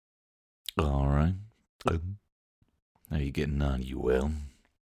All right. How you getting on, you will?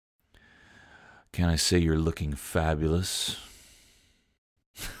 Can I say you're looking fabulous?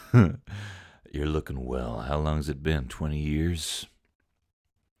 You're looking well. How long's it been? 20 years?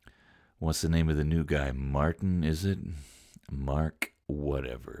 What's the name of the new guy? Martin, is it? Mark,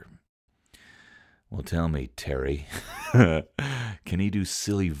 whatever. Well, tell me, Terry. Can he do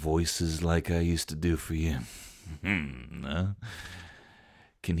silly voices like I used to do for you? No?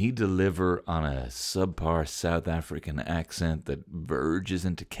 Can he deliver on a subpar South African accent that verges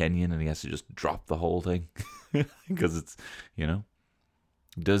into Kenyan and he has to just drop the whole thing? Because it's, you know,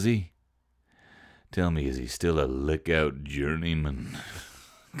 does he? Tell me, is he still a lick out journeyman?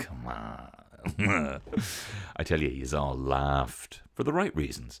 Come on. I tell you, he's all laughed for the right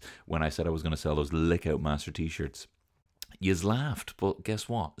reasons when I said I was going to sell those lick out master t shirts. Yous laughed, but guess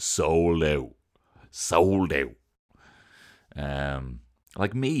what? Sold out. Sold out.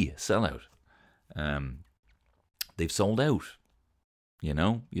 Like me, sellout. They've sold out. You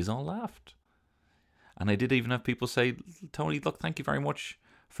know, yous all laughed. And I did even have people say, Tony, look, thank you very much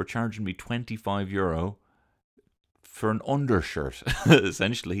for charging me €25 for an undershirt,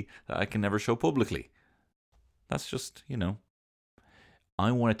 essentially, that I can never show publicly. That's just,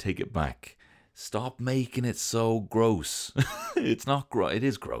 I want to take it back. Stop making it so gross. It's not gross. It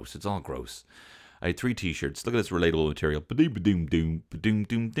is gross. It's all gross. I had 3 t-shirts. Look at this relatable material. Ba-doom, ba-doom, doom, ba-doom,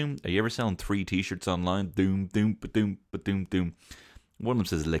 doom, doom. Are you ever selling 3 t-shirts online? Doom, doom, ba-doom, ba-doom, doom. One of them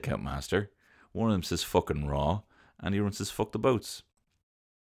says Lick Out Master. One of them says fucking raw. And the other one says fuck the boats.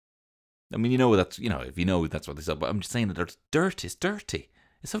 I mean, if you know that's what they said. But I'm just saying that it's dirty. It's dirty.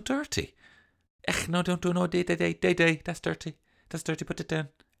 It's so dirty. No, don't do no day. That's dirty. That's dirty. Put it down.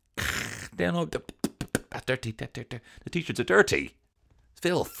 Down. That's dirty. The t-shirts are dirty.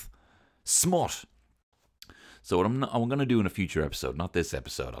 Filth. Smut. So what I'm going to do in a future episode, not this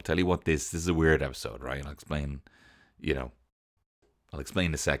episode. I'll tell you what this is a weird episode, right? And I'll explain, I'll explain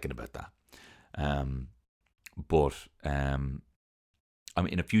in a second about that. But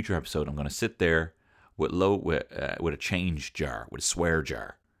in a future episode, I'm going to sit there with a change jar, with a swear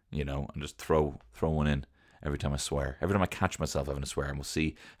jar, and just throw one in every time I swear. Every time I catch myself having a swear, and we'll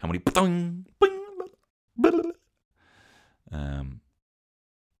see how many.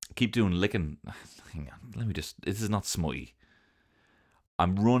 Keep doing licking. Hang on, let me just. This is not smutty.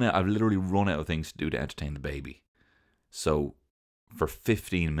 I've literally run out of things to do to entertain the baby. So for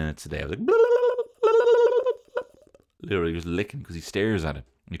 15 minutes a day, I was like, literally just licking because he stares at it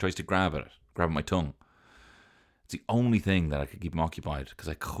and he tries to grab my tongue. It's the only thing that I could keep him occupied because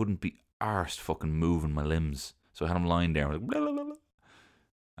I couldn't be arsed fucking moving my limbs. So I had him lying there, like,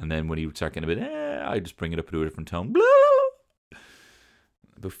 and then when he would start getting a bit, I just bring it up to a different tone.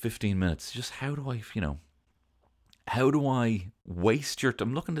 About 15 minutes. Just how do how do I waste your time?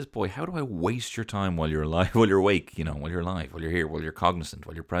 I'm looking at this boy. How do I waste your time while you're alive, while you're awake, while you're alive, while you're here, while you're cognizant,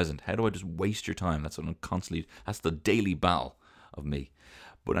 while you're present? How do I just waste your time? That's what I'm constantly, that's the daily battle of me.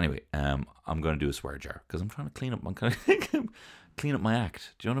 But anyway, I'm going to do a swear jar because I'm trying to clean up. I'm kind of clean up my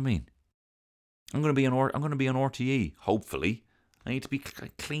act. Do you know what I mean? I'm going to be on RTE. Hopefully, I need to be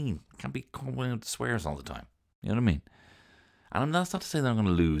clean. Can't be calling out swears all the time. You know what I mean? And that's not to say that I'm going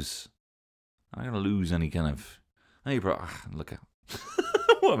to lose. I'm not going to lose any kind of. Hey, bro, look out!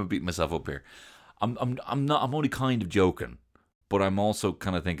 I'm beating myself up here. I'm not. I'm only kind of joking, but I'm also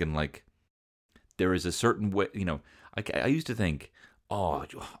kind of thinking like there is a certain way. I used to think, oh, I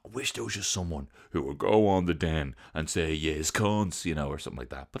wish there was just someone who would go on the den and say yes, cunts, or something like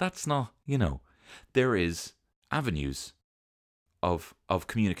that. But that's not. There is avenues of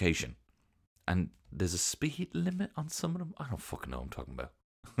communication, and there's a speed limit on some of them. I don't fucking know what I'm talking about.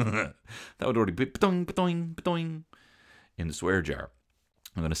 That would already be ba-doing in the swear jar.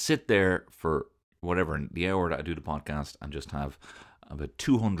 I'm going to sit there for whatever, in the hour that I do the podcast, and just have about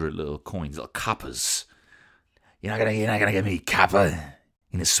 200 little coins, little kappas. You're not gonna get me kappa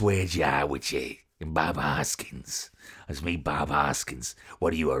in a swear jar with you, Bob Hoskins. That's me, Bob Hoskins.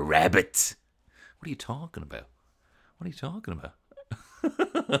 What are you, a rabbit? What are you talking about?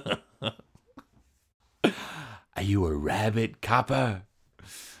 Are you a rabbit, kappa?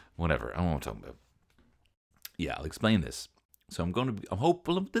 Whatever. I don't know what I'm talking about. Yeah, I'll explain this. So I'm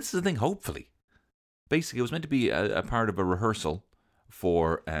hopeful. This is the thing, hopefully. Basically, it was meant to be a part of a rehearsal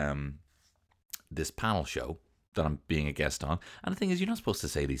for this panel show that I'm being a guest on. And the thing is, you're not supposed to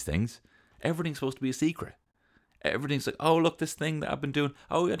say these things. Everything's supposed to be a secret. Everything's like, oh, look, this thing that I've been doing.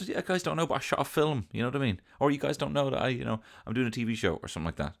 Oh, you guys don't know, but I shot a film. You know what I mean? Or you guys don't know that I'm doing a TV show or something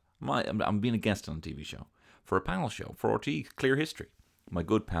like that. I'm being a guest on a TV show for a panel show for RT Clear History. My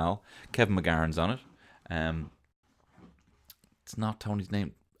good pal Kevin McGarren's on it. It's not Tony's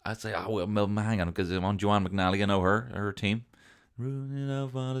name. I'd say, oh, well, hang on, because I'm on Joanne McNally. I know her team. Running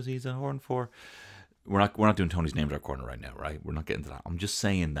out of he's a horn for. We're not doing Tony's Name Drop Corner right now, right? We're not getting to that. I'm just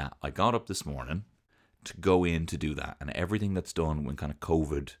saying that I got up this morning to go in to do that, and everything that's done when kind of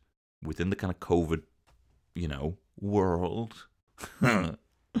COVID, within the kind of COVID, world,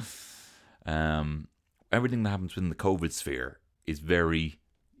 everything that happens within the COVID sphere is very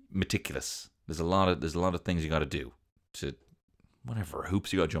meticulous. There's a lot of things you got to do to whatever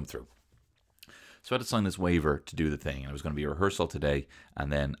hoops you got to jump through. So I had to sign this waiver to do the thing. And it was going to be a rehearsal today,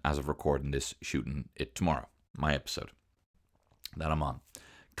 and then as of recording this, shooting it tomorrow. My episode that I'm on.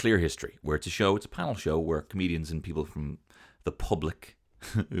 Clear History, where it's a panel show where comedians and people from the public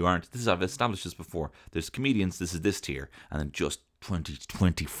who aren't, I've established this before, there's comedians, this is this tier, and then just 20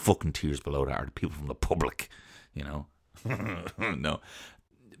 fucking tiers below that are the people from the public, No.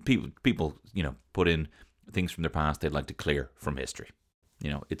 People, put in things from their past they'd like to clear from history.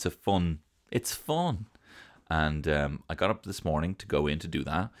 It's fun. And I got up this morning to go in to do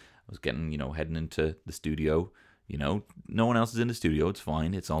that. I was getting, heading into the studio. No one else is in the studio. It's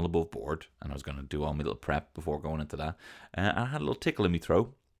fine. It's all above board. And I was going to do all my little prep before going into that. I had a little tickle in my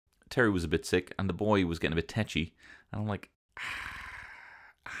throat. Terry was a bit sick, and the boy was getting a bit tetchy. And I'm like,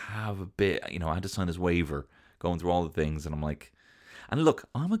 have a bit. I had to sign this waiver, going through all the things. And I'm like, and look,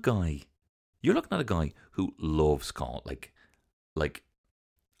 I'm a guy. You're looking at a guy who loves call. Like,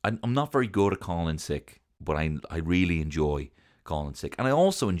 I'm not very good at calling sick, but I really enjoy calling sick. And I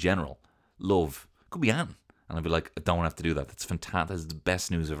also, in general, love, could be Anne. And I'd be like, I don't have to do that. That's fantastic. That's the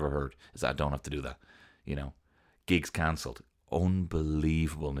best news I've ever heard, is that I don't have to do that. Gigs cancelled.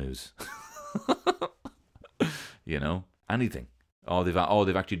 Unbelievable news. Anything.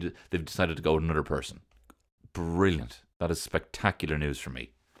 They've decided to go with another person. Brilliant. That is spectacular news for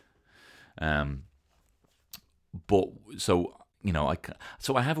me. But so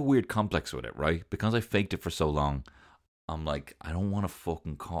I have a weird complex with it, right? Because I faked it for so long. I'm like, I don't want to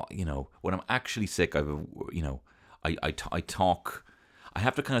fucking call. When I'm actually sick, I talk. I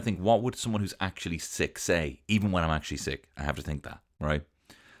have to kind of think, what would someone who's actually sick say? Even when I'm actually sick, I have to think that, right?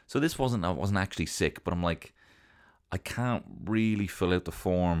 So I wasn't actually sick, but I'm like, I can't really fill out the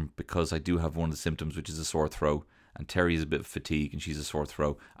form because I do have one of the symptoms, which is a sore throat. And Terry is a bit of fatigue, and she's a sore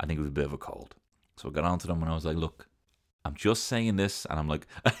throat. I think it was a bit of a cold. So I got onto them, and I was like, look, I'm just saying this. And I'm like,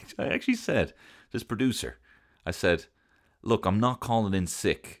 I actually said, this producer, I said, look, I'm not calling in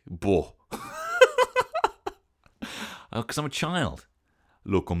sick, but because I'm a child.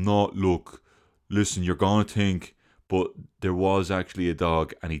 Look, I'm not. Look, listen, you're gonna think, but there was actually a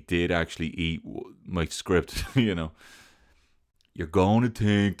dog, and he did actually eat my script. You're going to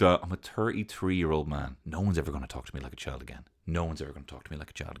think that I'm a 33-year-old man. No one's ever going to talk to me like a child again. No one's ever going to talk to me like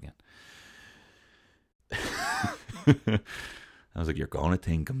a child again. I was like, you're going to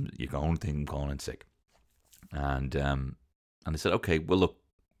think I'm calling in sick. And they said, okay, well, look,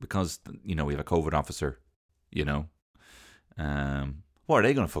 because, we have a COVID officer, what are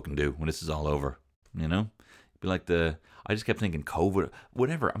they going to fucking do when this is all over? Be like I just kept thinking COVID,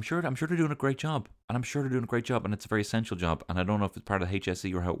 whatever. I'm sure they're doing a great job, and it's a very essential job. And I don't know if it's part of the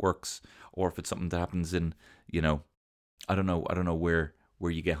HSE or how it works, or if it's something that happens in, I don't know where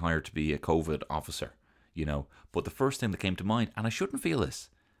you get hired to be a COVID officer, But the first thing that came to mind, and I shouldn't feel this,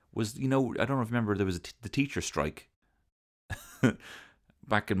 was, I don't know if you remember, there was the teacher strike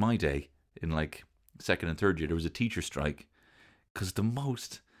back in my day, in like second and third year. There was a teacher strike because the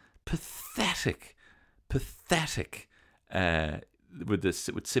most pathetic. With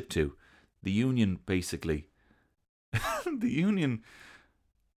SIP2, the union basically,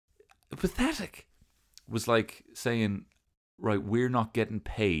 pathetic, was like saying, right, we're not getting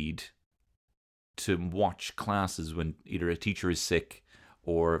paid to watch classes when either a teacher is sick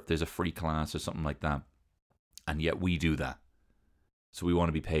or if there's a free class or something like that, and yet we do that, so we want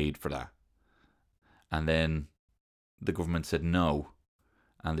to be paid for that. And then the government said no,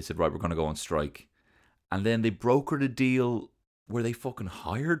 and they said, right, we're going to go on strike. And then they brokered a deal where they fucking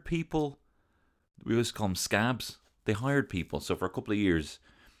hired people. We always call them scabs. They hired people. So for a couple of years,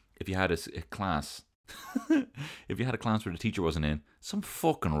 if you had a class, if you had a class where the teacher wasn't in, some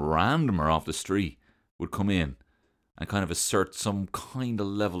fucking randomer off the street would come in and kind of assert some kind of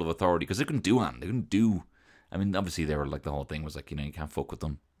level of authority, because they couldn't do anything. They couldn't do. I mean, obviously they were like, the whole thing was like, you can't fuck with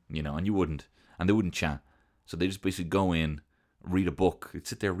them, and you wouldn't, and they wouldn't chat. So they just basically go in, read a book. You'd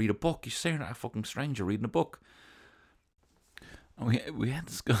sit there, read a book. You're staring at a fucking stranger reading a book. And we had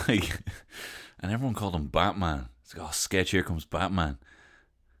this guy, and everyone called him Batman. It's like, oh, sketch, here comes Batman.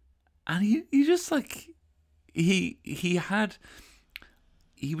 And he just like, he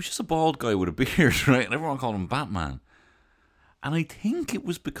was just a bald guy with a beard, right? And everyone called him Batman. And I think it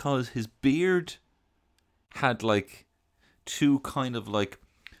was because his beard had like two kind of like,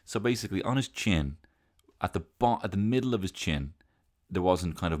 so basically on his chin, at the middle of his chin, there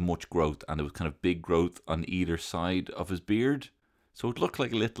wasn't kind of much growth, and there was kind of big growth on either side of his beard. So it looked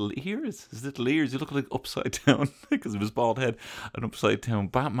like little ears, his little ears. He looked like upside down because of his bald head, an upside down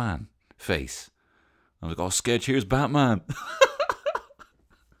Batman face. I was like, oh, sketch, here's Batman.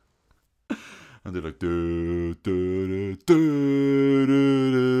 And they're like, duh, duh, duh, duh,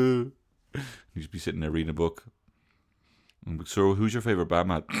 duh, duh. You just be sitting there reading a book. I'm like, so who's your favourite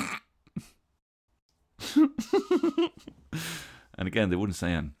Batman? And again, they wouldn't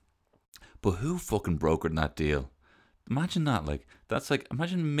say anything. But who fucking brokered that deal? Imagine that, like, that's like,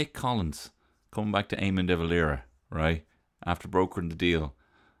 imagine Mick Collins coming back to Eamon de Valera, right? After brokering the deal.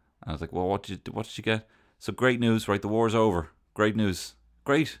 And I was like, well, what did you get? So great news, right? The war's over. Great news.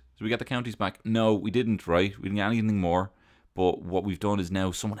 Great. So we got the counties back. No, we didn't, right? We didn't get anything more. But what we've done is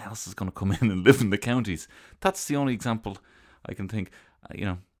now someone else is going to come in and live in the counties. That's the only example I can think, you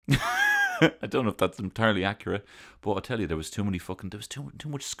know. I don't know if that's entirely accurate, but I tell you, there was too much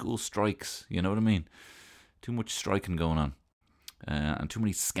school strikes. You know what I mean? Too much striking going on, and too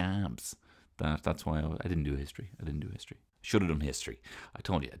many scabs. That's why I didn't do history. Should have done history. I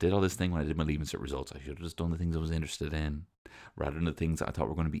told you, I did all this thing when I did my Leaving Cert results. I should have just done the things I was interested in, rather than the things that I thought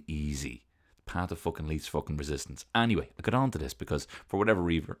were going to be easy. Path of fucking least fucking resistance. Anyway, I got on to this because for whatever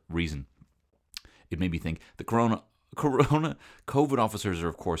reason, it made me think the Corona COVID officers are,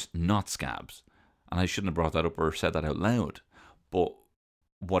 of course, not scabs. And I shouldn't have brought that up or said that out loud. But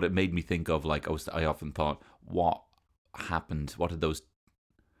what it made me think of, like, I often thought, what happened? What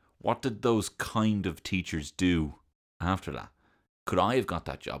did those kind of teachers do after that? Could I have got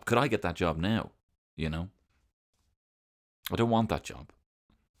that job? Could I get that job now? You know? I don't want that job.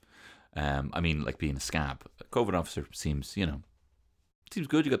 I mean, like being a scab. A COVID officer seems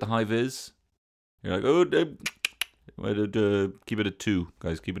good. You got the high vis. You're like, oh, keep it at 2,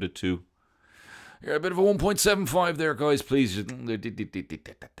 guys. Keep it at 2. You're a bit of a 1.75 there, guys. Please.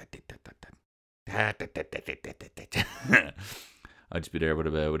 I'd just be there with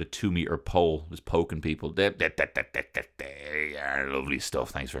a 2-meter pole, just poking people. Yeah, lovely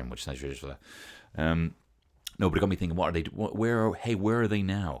stuff. Thanks very much. Thanks for that. No, but it got me thinking. What are they? Where are they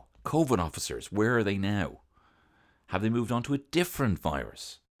now? COVID officers. Where are they now? Have they moved on to a different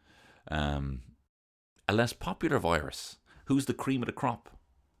virus? A less popular virus. Who's the cream of the crop?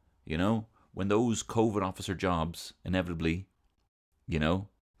 You know, when those COVID officer jobs inevitably,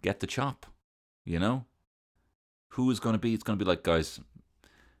 get the chop. Who is going to be? It's going to be like, guys,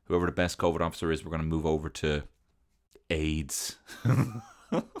 whoever the best COVID officer is, we're going to move over to AIDS.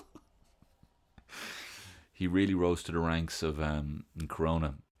 He really rose to the ranks of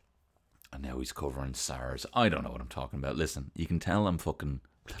Corona. And now he's covering SARS. I don't know what I'm talking about. Listen, you can tell I'm fucking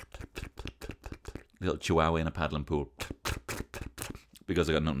little chihuahua in a paddling pool because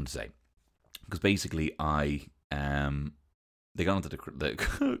I got nothing to say. Because basically, they got onto the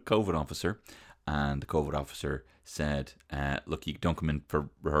COVID officer, and the COVID officer said, "Look, you don't come in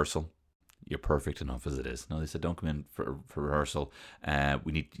for rehearsal. You're perfect enough as it is." No, they said, "Don't come in for rehearsal. You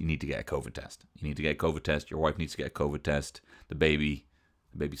need to get a COVID test. You need to get a COVID test. Your wife needs to get a COVID test. The baby's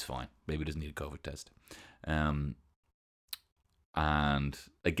fine. Baby doesn't need a COVID test." And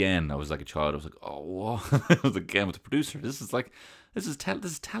again, I was like a child. I was like, "Oh, what?" I was again with the producer. This is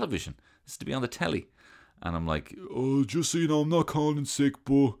television. This is to be on the telly. And I'm like, "Oh, just so you know, I'm not calling sick,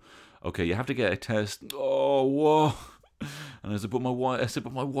 but okay, you have to get a test." Oh, what? And I said, "But my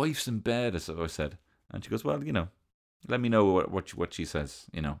wife's in bed." I said, and she goes, "Well, let me know what she says.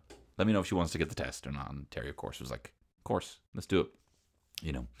 Let me know if she wants to get the test or not." And Terry, of course, was like, "Of course, let's do it."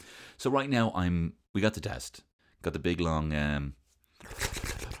 So right now we got the test, got the big long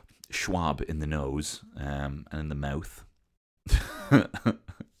swab in the nose and in the mouth,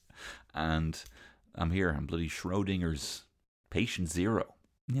 and I'm here. I'm bloody Schrodinger's patient zero,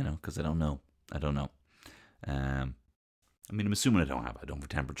 because I don't know. I mean, I'm assuming I don't have for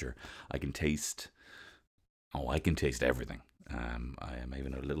temperature. I can taste everything. I am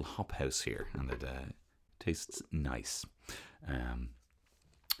even a little hop house here, and it tastes nice.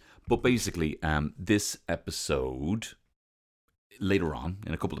 But basically, this episode, later on,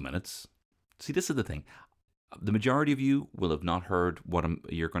 in a couple of minutes, see, this is the thing. The majority of you will have not heard what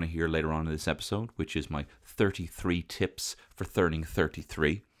you're going to hear later on in this episode, which is my 33 tips for turning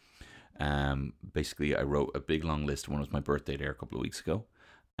 33. Basically, I wrote a big long list when it was my birthday there a couple of weeks ago.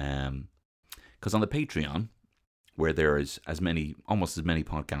 Because on the Patreon, where there is almost as many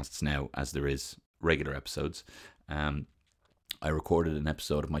podcasts now as there is regular episodes, I recorded an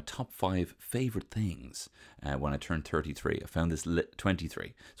episode of my top 5 favorite things when I turned 33. I found this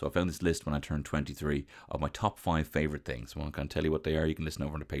 23. So I found this list when I turned 23 of my top 5 favorite things. I can't tell you what they are. You can listen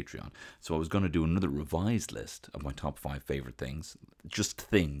over on the Patreon. So I was going to do another revised list of my top 5 favorite things, just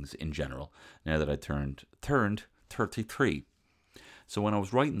things in general. Now that I turned 33. So when I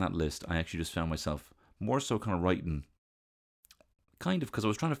was writing that list, I actually just found myself more so kind of writing. Kind of, because I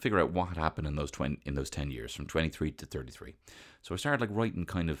was trying to figure out what had happened in those 10 years, from 23 to 33. So I started like writing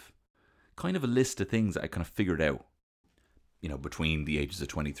kind of a list of things that I kind of figured out, between the ages of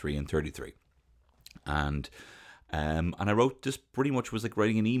 23 and 33. And I wrote, this pretty much was like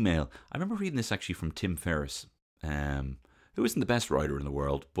writing an email. I remember reading this actually from Tim Ferriss, who isn't the best writer in the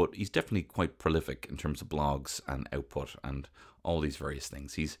world, but he's definitely quite prolific in terms of blogs and output and all these various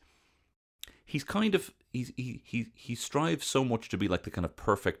things. He strives so much to be like the kind of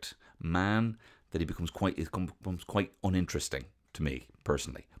perfect man that he becomes quite uninteresting to me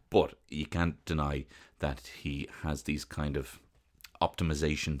personally. But you can't deny that he has these kind of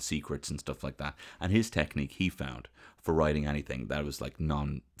optimization secrets and stuff like that. And his technique he found for writing anything that was like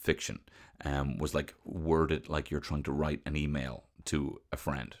non-fiction was like worded like you're trying to write an email to a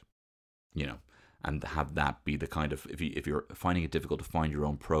friend, and have that be the kind of, if you're finding it difficult to find your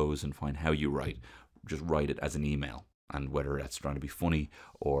own prose and find how you write, just write it as an email. And whether that's trying to be funny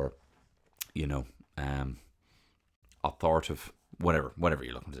or, authoritative, whatever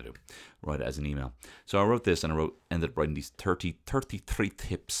you're looking to do, write it as an email. So I wrote this, and ended up writing these 33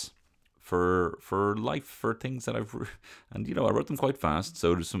 tips for life, for things that and I wrote them quite fast.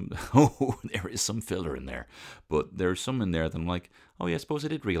 So there's there is some filler in there, but there's some in there that I'm like, oh yeah, I suppose I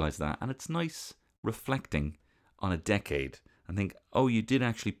did realize that. And it's nice reflecting on a decade and think, oh, you did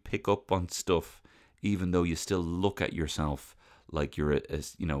actually pick up on stuff, even though you still look at yourself like you're a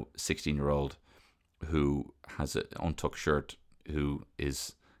 16-year-old who has an untucked shirt, who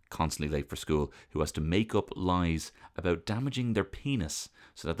is constantly late for school, who has to make up lies about damaging their penis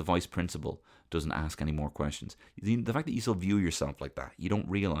so that the vice principal doesn't ask any more questions. The fact that you still view yourself like that, you don't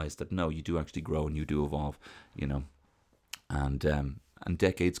realize that, no, you do actually grow and you do evolve, and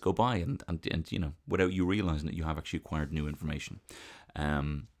decades go by, and without you realizing that you have actually acquired new information.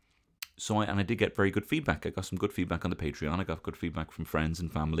 So I did get very good feedback. I got some good feedback on the Patreon. I got good feedback from friends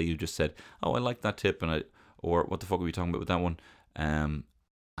and family who just said, oh, I like that tip, or what the fuck are we talking about with that one? And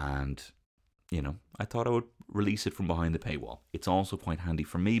I thought I would release it from behind the paywall. It's also quite handy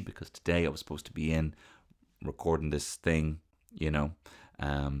for me because today I was supposed to be in recording this thing,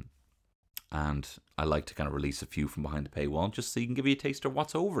 and I like to kind of release a few from behind the paywall just so you can give you a taste of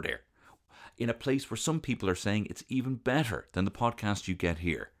what's over there, in a place where some people are saying it's even better than the podcast you get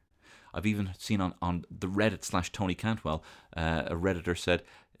here. I've even seen on the Reddit /Tony Cantwell, a Redditor said,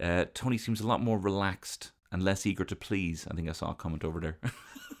 Tony seems a lot more relaxed and less eager to please. I think I saw a comment over there.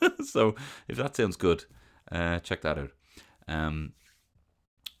 So if that sounds good, check that out.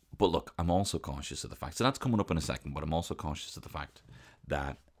 But look, I'm also conscious of the fact, so that's coming up in a second, but I'm also conscious of the fact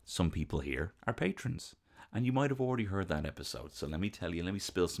that some people here are patrons. And you might have already heard that episode. So let me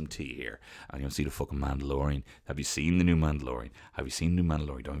spill some tea here. And you'll see the fucking Mandalorian. Have you seen the new Mandalorian? Have you seen the new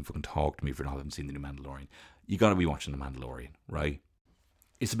Mandalorian? Don't even fucking talk to me if you haven't seen the new Mandalorian. You gotta be watching the Mandalorian, right?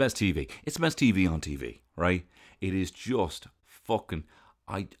 It's the best TV. It's the best TV on TV, right? It is just fucking...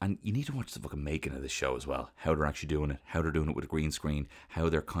 And you need to watch the fucking making of this show as well. How they're actually doing it. How they're doing it with a green screen. How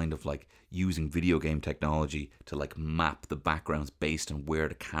they're kind of like using video game technology to like map the backgrounds based on where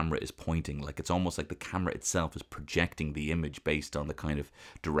the camera is pointing. Like it's almost like the camera itself is projecting the image based on the kind of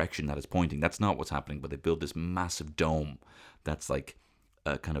direction that it's pointing. That's not what's happening, but they build this massive dome that's like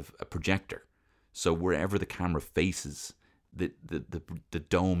a kind of a projector. So wherever the camera faces, the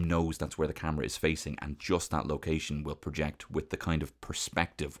dome knows that's where the camera is facing, and just that location will project with the kind of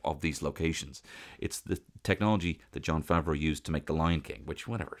perspective of these locations. It's the technology that Jon Favreau used to make The Lion King, which,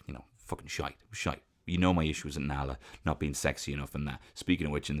 whatever, fucking shite. My issues with Nala not being sexy enough and that. Speaking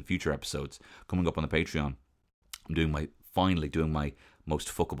of which, in the future episodes coming up on the Patreon, I'm finally doing my most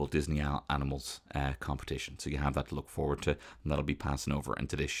fuckable Disney animals competition. So you have that to look forward to, and that'll be passing over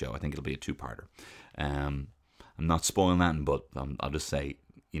into this show. I think it'll be a two-parter. I'm not spoiling that, but I'll just say,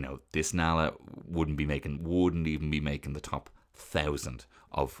 this Nala wouldn't even be making the top 1,000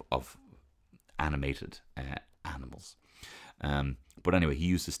 of animated animals. But anyway, he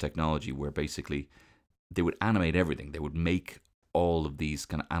used this technology where basically they would animate everything. They would make all of these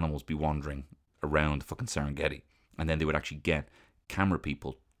kind of animals be wandering around fucking Serengeti, and then they would actually get camera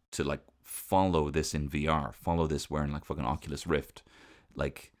people to like follow this in VR, follow this wearing like fucking Oculus Rift,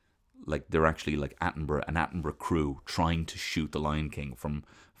 like like they're actually like an Attenborough crew trying to shoot the Lion King from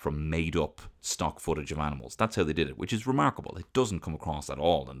made up stock footage of animals. That's how they did it, which is remarkable. It doesn't come across at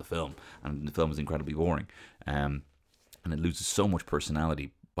all in the film, and the film is incredibly boring. And it loses so much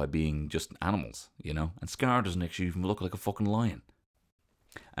personality by being just animals, you know. And Scar doesn't actually even look like a fucking lion.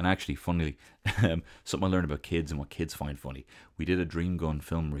 And actually, funnily, something I learned about kids and what kids find funny. We did a Dream Gun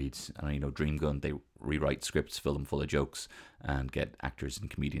film reads, and you know, Dream Gun, they rewrite scripts, fill them full of jokes, and get actors and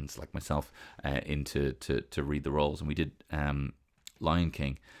comedians like myself to read the roles. And we did Lion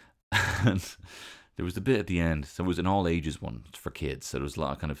King, and there was a bit at the end. So it was an all ages one for kids. So there was a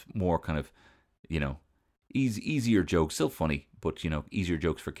lot of kind of, you know, easier jokes, still funny, but you know, easier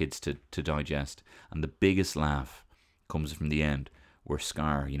jokes for kids to digest. And the biggest laugh comes from the end, where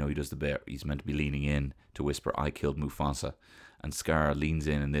Scar, you know, he does the bit, he's meant to be leaning in to whisper, "I killed Mufasa," and Scar leans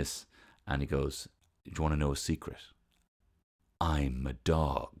in this, and he goes, "Do you want to know a secret? I'm a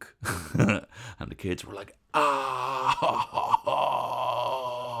dog." And the kids were like, "Ah!"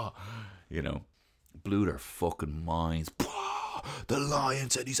 You know, blew their fucking minds. The lion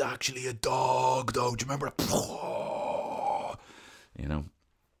said he's actually a dog, though. Do you remember that? You know,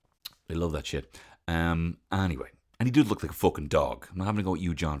 they love that shit. Anyway, and he did look like a fucking dog. I'm not having to go at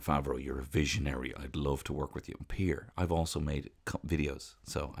you, Jon Favreau. You're a visionary. I'd love to work with you. Peer, I've also made videos,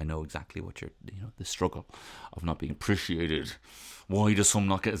 so I know exactly what you're, you know, the struggle of not being appreciated. Why does some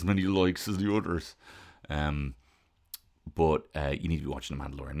not get as many likes as the others? But you need to be watching The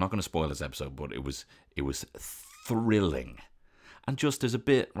Mandalorian. I'm not going to spoil this episode, but it was thrilling. And just there's a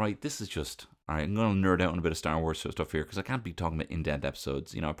bit, right, this is just, all right, I'm going to nerd out on a bit of Star Wars stuff here, because I can't be talking about in-depth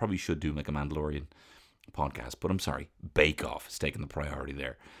episodes. You know, I probably should do like a Mandalorian podcast, but I'm sorry, Bake Off is taking the priority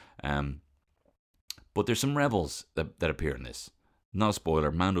there. But there's some rebels that appear in this. Not a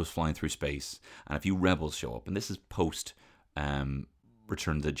spoiler, Mando's flying through space, and a few rebels show up, and this is post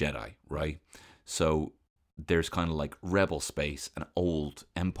Return of the Jedi, right? So there's kind of like rebel space and old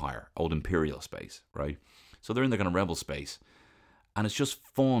empire, old imperial space, right? So they're in the kind of rebel space, and it's just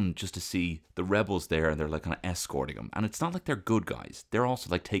fun just to see the rebels there, and they're like kind of escorting them. And it's not like they're good guys. They're also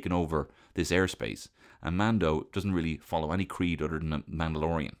like taking over this airspace. And Mando doesn't really follow any creed other than the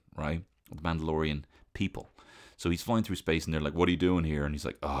Mandalorian, right? The Mandalorian people. So he's flying through space, and they're like, "What are you doing here?" And he's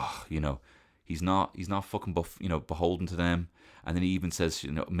like, "Oh, you know, he's not fucking beholden to them." And then he even says,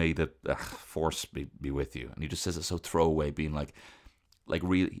 you know, "May the force be with you." And he just says it so throwaway, being like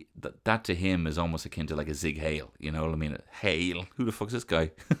really, that to him is almost akin to like a Zig Heil, you know what I mean? Hail, who the fuck's this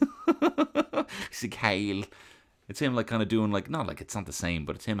guy? Zig Heil. It's him like kind of doing like, not like, it's not the same,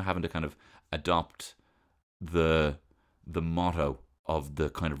 but it's him having to kind of adopt the motto of the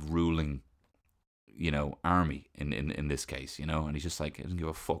kind of ruling, you know, army in this case, you know. And he's just like, he doesn't give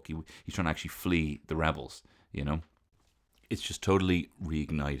a fuck. He's trying to actually flee the rebels, you know. It's just totally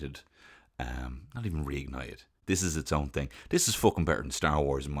reignited. Not even reignited. This is its own thing. This is fucking better than Star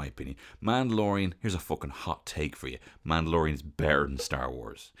Wars, in my opinion. Mandalorian, here's a fucking hot take for you. Mandalorian is better than Star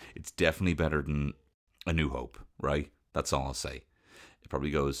Wars. It's definitely better than A New Hope, right? That's all I'll say. It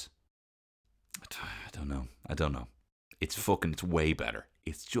probably goes, I don't know. It's way better.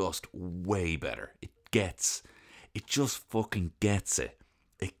 It's just way better. It just fucking gets it.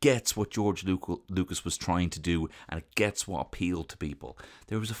 It gets what George Lucas was trying to do, and it gets what appealed to people.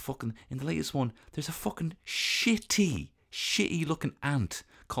 There was in the latest one, there's a fucking shitty looking ant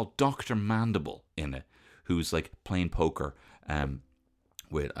called Dr. Mandible in it, who's like playing poker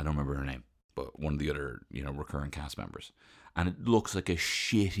with, I don't remember her name, but one of the other, you know, recurring cast members. And it looks like a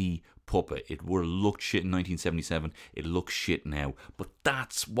shitty puppet. It would have looked shit in 1977. It looks shit now. But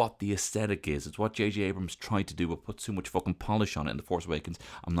that's what the aesthetic is. It's what J.J. Abrams tried to do, but put too much fucking polish on it in The Force Awakens.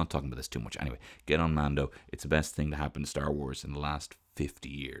 I'm not talking about this too much. Anyway, get on Mando. It's the best thing to happen to Star Wars in the last 50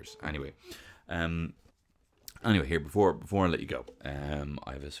 years. Anyway, here, before I let you go, I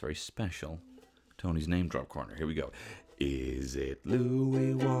have this very special Tony's Name Drop corner. Here we go. Is it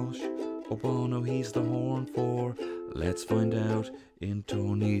Louis Walsh? Oh, Bono, he's the horn for. Let's find out in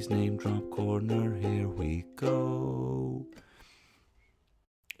Tony's Name Drop corner. Here we go.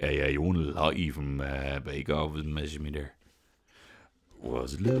 Hey, you won a lot from Bake Off was measuring me there.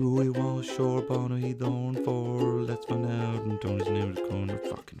 Was it Louis Walsh or Bono, he the horn for? Let's find out in Tony's Name Drop corner.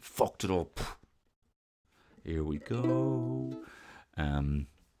 Fucking fucked it up. Here we go.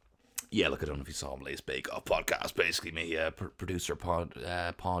 Yeah, look, I don't know if you saw my latest Bake Off podcast. Basically, me, producer,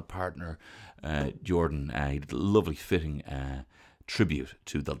 pod partner, Jordan, he did a lovely, fitting tribute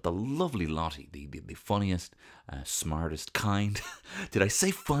to the lovely Lottie, the funniest, smartest, kind. Did I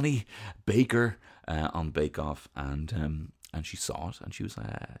say funny? Baker on Bake Off, and she saw it, and she was,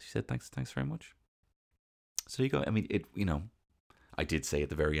 she said, thanks very much. So there you go. I mean, I did say at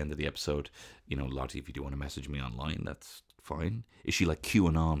the very end of the episode, Lottie, if you do want to message me online, that's fine. Is she like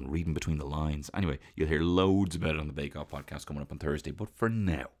QAnon, reading between the lines? Anyway, you'll hear loads about it on the Bake Off podcast coming up on Thursday. But for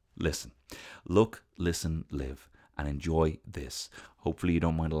now, listen, look, listen, live, and enjoy this. Hopefully you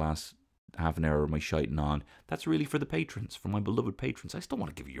don't mind the last half an hour of my shiting on. That's really for the patrons, for my beloved patrons. I still want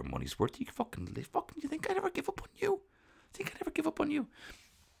to give you your money's worth. You fucking live. You think I never give up on you?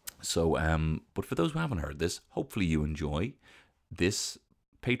 So, but for those who haven't heard this, hopefully you enjoy this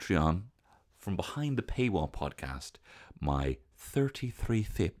Patreon from behind the paywall podcast, my 33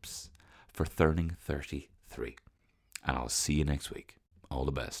 tips for turning 33. And I'll see you next week. All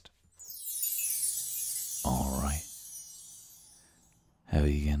the best. All right. How are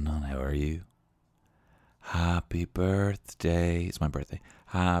you getting on? How are you? Happy birthday. It's my birthday.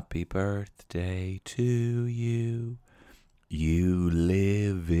 Happy birthday to you. You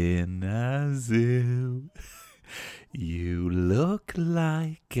live in a zoo. You look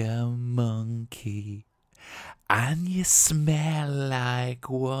like a monkey. And you smell like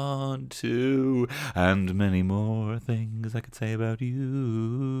one, too. And many more things I could say about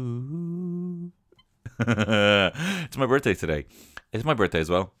you. It's my birthday today. It's my birthday as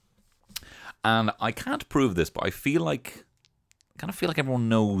well. And I can't prove this, but I kind of feel like everyone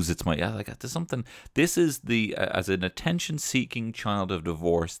knows it's my, there's something. This is the, as an attention-seeking child of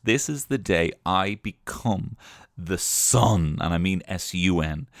divorce, this is the day I become the sun, and I mean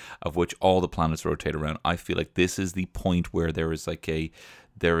S-U-N, of which all the planets rotate around. I feel like this is the point where there is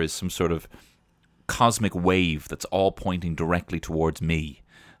some sort of cosmic wave that's all pointing directly towards me.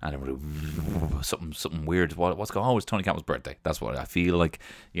 And something weird. What's going on? Oh, it's Tony Campbell's birthday. That's what I feel like.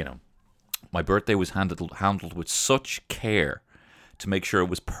 My birthday was handled with such care to make sure it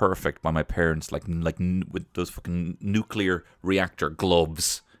was perfect by my parents, like with those fucking nuclear reactor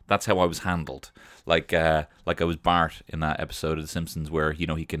gloves. That's how I was handled. Like I was Bart in that episode of The Simpsons where,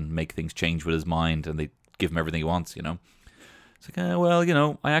 he can make things change with his mind and they give him everything he wants, It's like,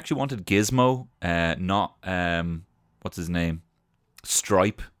 I actually wanted Gizmo, not, what's his name?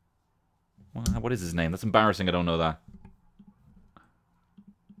 Stripe. What is his name? That's embarrassing, I don't know that.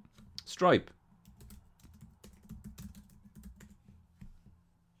 Stripe.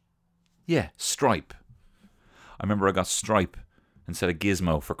 Yeah, Stripe. I remember I got Stripe instead of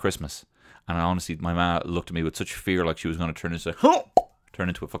Gizmo for Christmas. And I honestly, my ma looked at me with such fear like she was going to turn into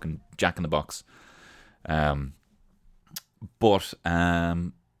a fucking Jack-in-the-Box. But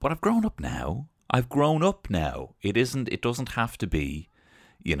I've grown up now. It doesn't have to be,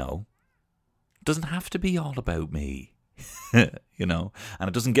 it doesn't have to be all about me. And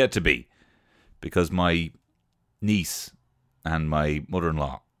it doesn't get to be, because my niece and my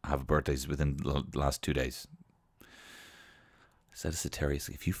mother-in-law have birthdays within the last 2 days. I said to Terry,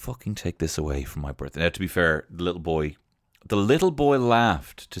 if you fucking take this away from my birthday. Now, to be fair, the little boy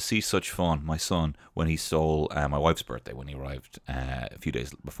laughed to see such fun, my son, when he stole my wife's birthday when he arrived a few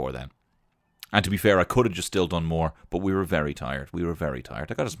days before then. And to be fair, I could have just still done more, but we were very tired. I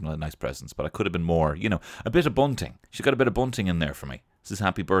got us some nice presents, but I could have been more, a bit of bunting. She's got a bit of bunting in there for me. This is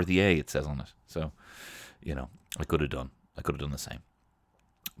Happy Birthday, it says on it. So, I could have done the same.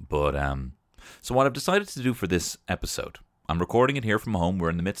 But, so what I've decided to do for this episode, I'm recording it here from home. We're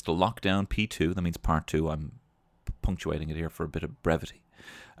in the midst of lockdown P2. That means part 2. I'm punctuating it here for a bit of brevity.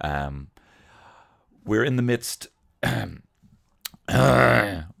 We're in the midst...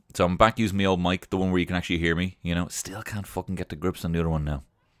 So I'm back using my old mic, the one where you can actually hear me, Still can't fucking get to grips on the other one now.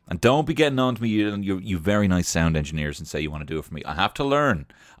 And don't be getting on to me, you very nice sound engineers, and say you want to do it for me. I have to learn.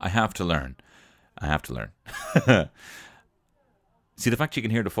 See, the fact you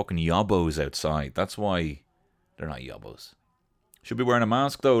can hear the fucking yobbos outside, that's why they're not yobbos. Should be wearing a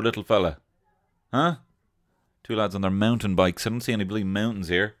mask though, little fella. Huh? 2 lads on their mountain bikes. I don't see any bloody mountains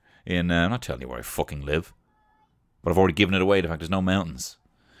here. I'm not telling you where I fucking live. But I've already given it away, the fact there's no mountains.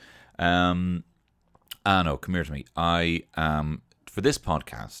 No, come here to me. For this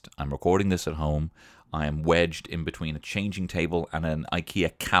podcast, I'm recording this at home. I am wedged in between a changing table and an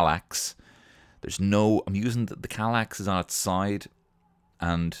IKEA Kallax. I'm using the Kallax is on its side,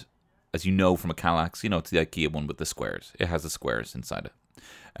 and as you know from a Kallax, it's the IKEA one with the squares. It has the squares inside it.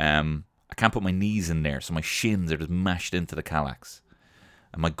 I can't put my knees in there, so my shins are just mashed into the Kallax.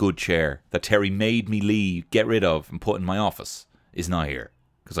 And my good chair that Terry made me get rid of and put in my office is not here,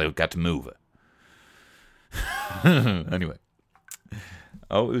 because I got to move it. Anyway.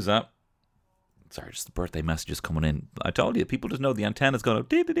 Oh, who's that? Sorry, just the birthday messages coming in. I told you, people just know the antenna's going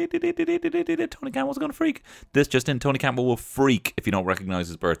to... Tony Campbell's going to freak. This just in, Tony Campbell will freak if you don't recognise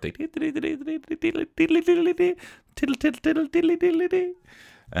his birthday.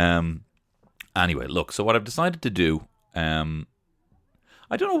 Anyway, look, so what I've decided to do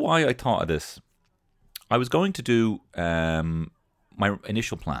I don't know why I thought of this. I was going to do my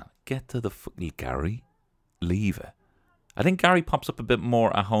initial plan. Get to the Gary, leave it. I think Gary pops up a bit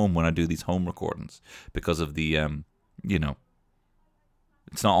more at home when I do these home recordings because of the, you know,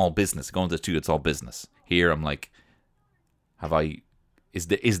 it's not all business. Going to the studio, it's all business. Here, I'm like, is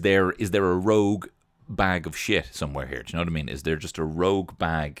there a rogue bag of shit somewhere here? Do you know what I mean? Is there just a rogue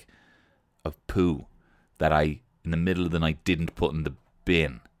bag of poo that I, in the middle of the night, didn't put in the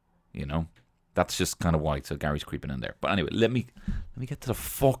bin? You know? That's just kind of why. So Gary's creeping in there. But anyway, let me get to the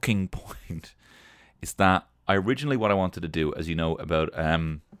fucking point. Is that originally what I wanted to do, as you know, about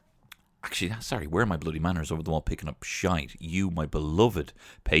actually, sorry, where are my bloody manners over the wall picking up shite? You, my beloved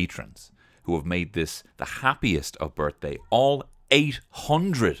patrons, who have made this the happiest of birthday. All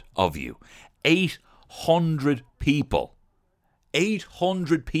 800 of you. 800 people.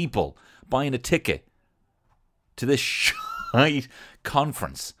 800 people buying a ticket to this shite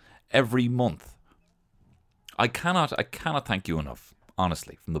conference every month. I cannot thank you enough,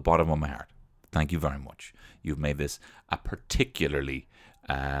 honestly, from the bottom of my heart. Thank you very much. You've made this a particularly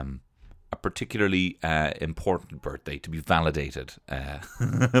important birthday to be validated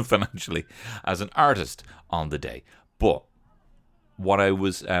financially as an artist on the day. But what I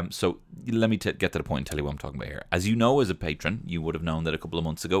was so let me get to the point and tell you what I'm talking about here. As you know, as a patron, you would have known that a couple of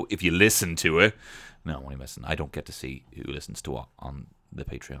months ago, if you listen to it. No, I'm only messing. I don't get to see who listens to what on the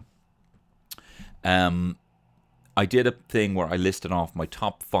Patreon. I did a thing where I listed off my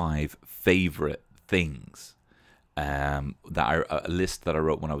top 5 favorite things. A list that I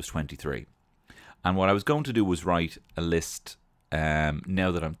wrote when I was 23. And what I was going to do was write a list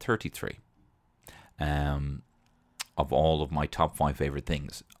now that I'm 33 of all of my top 5 favorite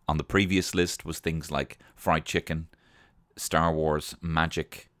things. On the previous list was things like fried chicken, Star Wars,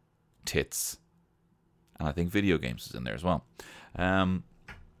 magic, tits, and I think video games is in there as well.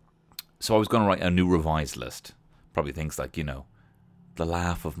 So I was going to write a new revised list. Probably things like, you know, the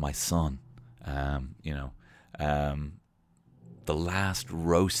laugh of my son, the last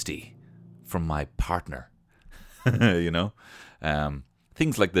roasty from my partner, you know,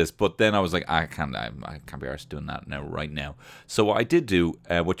 things like this. But then I was like, I can't be arsed doing that right now. So what I did do,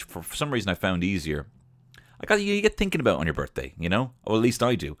 which for some reason I found easier, you get thinking about on your birthday, you know, or at least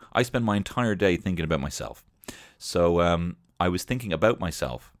I do. I spend my entire day thinking about myself. So I was thinking about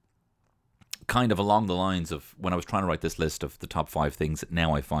myself, kind of along the lines of when I was trying to write this list of the top 5 things that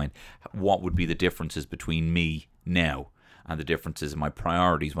now I find, what would be the differences between me now and the differences in my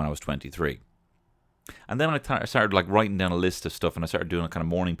priorities when I was 23. And then I started like writing down a list of stuff, and I started doing a kind of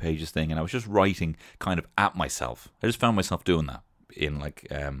morning pages thing, and I was just writing kind of at myself. I just found myself doing that in like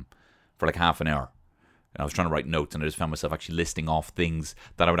for like half an hour. And I was trying to write notes, and I just found myself actually listing off things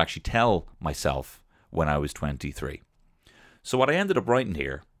that I would actually tell myself when I was 23. So what I ended up writing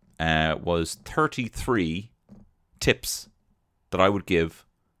here was 33 tips that I would give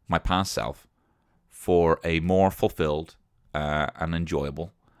my past self for a more fulfilled and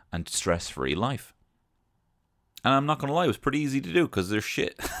enjoyable and stress-free life. And I'm not going to lie, it was pretty easy to do because they're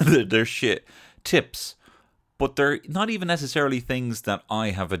shit. They're shit tips. But they're not even necessarily things that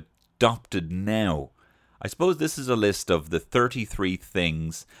I have adopted now. I suppose this is a list of the 33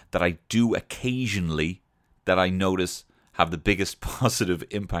 things that I do occasionally that I notice have the biggest positive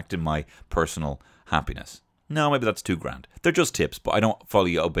impact in my personal happiness. No, maybe that's too grand. They're just tips, but I don't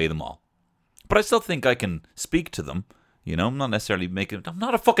fully obey them all. But I still think I can speak to them. You know, I'm not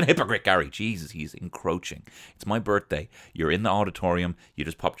a fucking hypocrite, Gary. Jesus, he's encroaching. It's my birthday. You're in the auditorium. You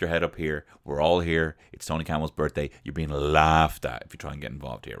just popped your head up here. We're all here. It's Tony Campbell's birthday. You're being laughed at if you try and get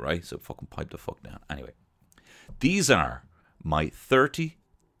involved here, right? So fucking pipe the fuck down. Anyway, these are my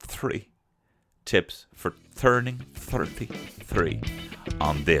 33 tips for turning 33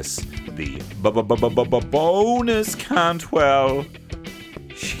 on this, the bonus Cantwell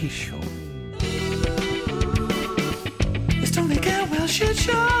Shit Show. It's Tony Cantwell Shit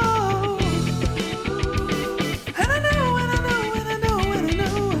Show. And I know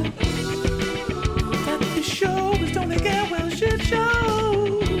that this show is Tony Cantwell Shit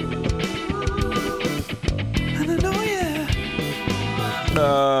Show. And I know,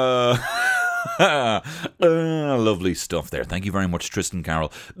 lovely stuff there. Thank you very much, Tristan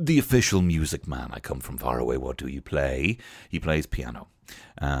Carroll, the official music man. I come from far away. What do you play? He plays piano.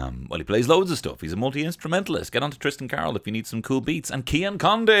 Well, he plays loads of stuff. He's a multi-instrumentalist. Get on to Tristan Carroll if you need some cool beats. And Cian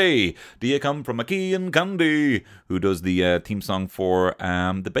Conde. Do you come from a Cian Conde, who does the theme song for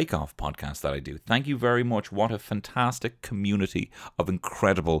the Bake Off podcast that I do. Thank you very much. What a fantastic community of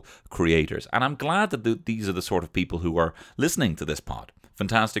incredible creators. And I'm glad that these are the sort of people who are listening to this pod.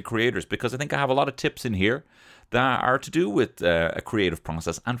 fantastic creators, because I think I have a lot of tips in here that are to do with a creative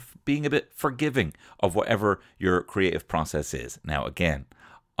process and being a bit forgiving of whatever your creative process is. Now, again,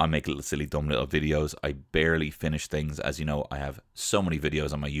 I make little silly dumb little videos. I barely finish things. As you know, I have so many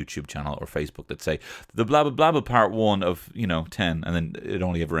videos on my YouTube channel or Facebook that say the blah blah blah blah part 1 of 10, and then it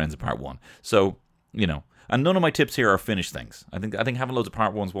only ever ends at part 1. So and none of my tips here are finished things. I think having loads of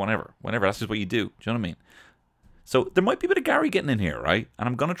part 1s, whenever that's just what you do. Do you know what I mean? So there might be a bit of Gary getting in here, right? And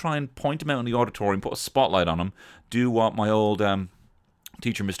I'm going to try and point him out in the auditorium, put a spotlight on him, do what my old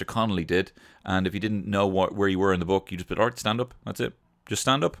teacher, Mr. Connolly, did. And if you didn't know where you were in the book, you just all right, stand up. That's it. Just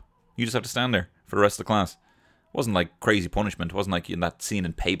stand up. You just have to stand there for the rest of the class. It wasn't like crazy punishment. It wasn't like in that scene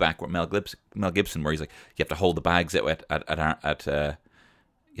in Payback with Mel Gibson, where he's like, you have to hold the bags out you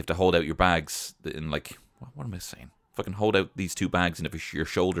have to hold out your bags in like, what am I saying? Fucking hold out these 2 bags, and if your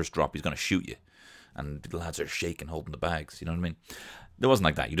shoulders drop, he's going to shoot you. And the lads are shaking, holding the bags. You know what I mean? It wasn't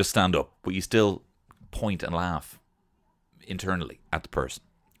like that. You just stand up, but you still point and laugh internally at the person.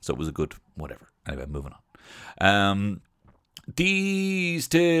 So it was a good whatever. Anyway, moving on. These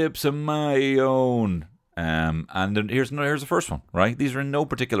tips are my own. And then here's the first one, right? These are in no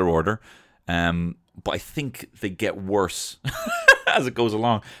particular order. But I think they get worse as it goes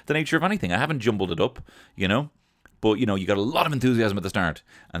along. The nature of anything. I haven't jumbled it up, But, you got a lot of enthusiasm at the start.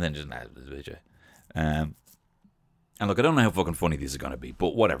 And then just... and look, I don't know how fucking funny these are going to be,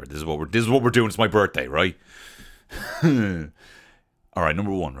 but whatever. This is what we're doing. It's my birthday, right? All right,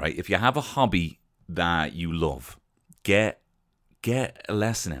 number 1, right? If you have a hobby that you love, get a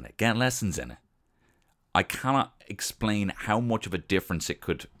lesson in it. Get lessons in it. I cannot explain how much of a difference it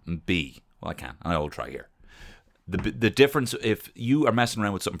could be. Well, I can. I'll try here. The difference, if you are messing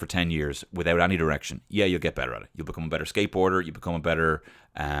around with something for 10 years without any direction, yeah, you'll get better at it. You'll become a better skateboarder. You become a better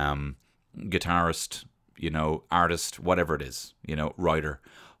guitarist, artist, whatever it is, writer.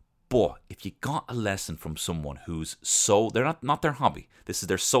 But if you got a lesson from someone who's they're not their hobby, this is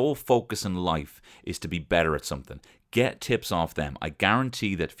their sole focus in life, is to be better at something, get tips off them. I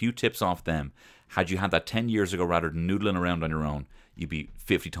guarantee that few tips off them, had you had that 10 years ago rather than noodling around on your own, you'd be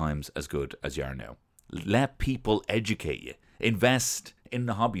 50 times as good as you are now. Let people educate you. Invest in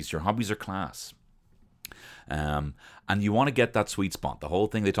the hobbies. Your hobbies are class. And you want to get that sweet spot. The whole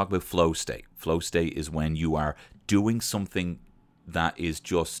thing, they talk about flow state. Flow state is when you are doing something that is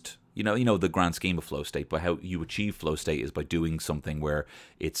just, the grand scheme of flow state, but how you achieve flow state is by doing something where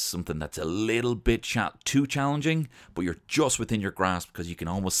it's something that's a little bit too challenging, but you're just within your grasp because you can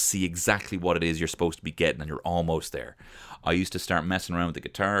almost see exactly what it is you're supposed to be getting, and you're almost there. I used to start messing around with the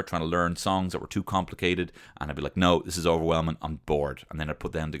guitar, trying to learn songs that were too complicated, and I'd be like, no, this is overwhelming, I'm bored. And then I'd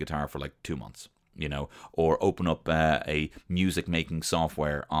put down the guitar for like 2 months. Or open up a music making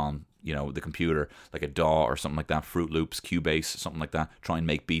software on, the computer, like a DAW or something like that, Fruit Loops, Cubase, something like that, try and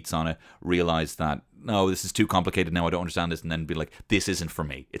make beats on it, realize that, no, this is too complicated now, I don't understand this, and then be like, this isn't for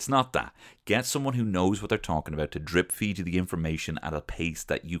me. It's not that. Get someone who knows what they're talking about to drip feed you the information at a pace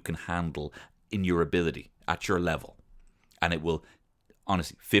that you can handle in your ability, at your level. And it will,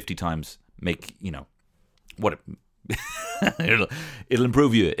 honestly, 50 times make, it'll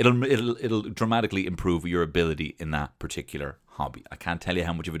improve you. It'll dramatically improve your ability in that particular hobby. I can't tell you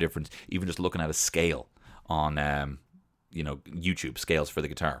how much of a difference, even just looking at a scale on YouTube, scales for the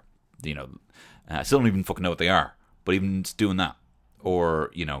guitar. I still don't even fucking know what they are, but even just doing that,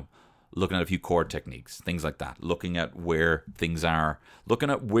 or looking at a few chord techniques, things like that, looking at where things are,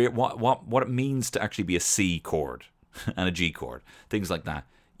 looking at what it means to actually be a C chord and a G chord, things like that.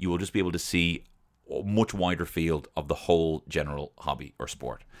 You will just be able to see a much wider field of the whole general hobby or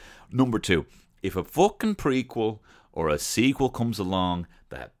sport. Number 2, if a fucking prequel or a sequel comes along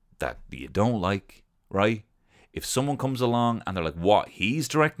that you don't like, right? If someone comes along and they're like, what, he's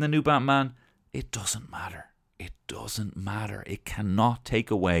directing the new Batman? It doesn't matter. It doesn't matter. It cannot take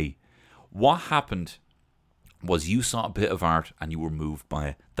away. What happened was you saw a bit of art and you were moved by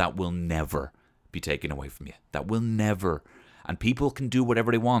it. That will never be taken away from you. That will never. And people can do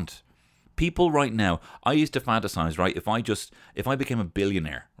whatever they want. People right now, I used to fantasize, right? If I became a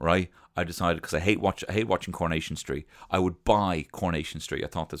billionaire, right? I decided, because I hate watching Coronation Street, I would buy Coronation Street. I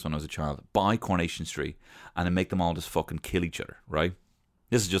thought this when I was a child. Buy Coronation Street and then make them all just fucking kill each other, right?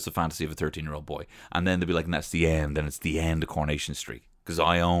 This is just a fantasy of a 13-year-old boy. And then they'd be like, and that's the end. And it's the end of Coronation Street because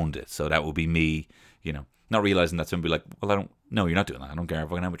I owned it. So that would be me, not realizing that someone would be like, well, no, you're not doing that. I don't care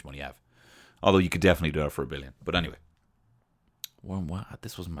fucking how much money you have. Although you could definitely do that for $1 billion. But anyway. Well,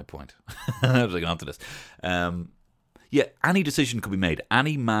 this wasn't my point. I was like, on to this. Yeah, any decision could be made.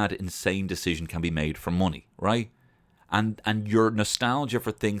 Any mad, insane decision can be made for money, right? And your nostalgia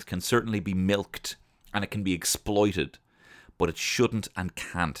for things can certainly be milked and it can be exploited. but it shouldn't and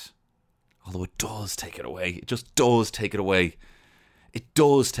can't. Although it does take it away. It just does take it away. It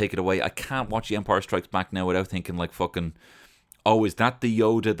does take it away. I can't watch The Empire Strikes Back now without thinking like fucking, oh, is that the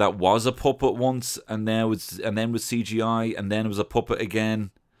Yoda that was a puppet once and then was CGI and then it was a puppet again?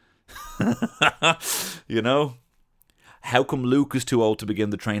 You know? How come Luke is too old to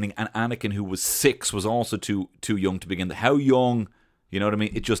begin the training and Anakin, who was 6, was also too young to begin? How young? You know what I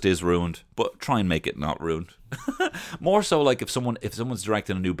mean? It just is ruined. But try and make it not ruined. More so like if someone's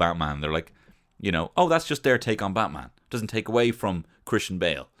directing a new Batman, they're like, you know, oh, that's just their take on Batman. Doesn't take away from Christian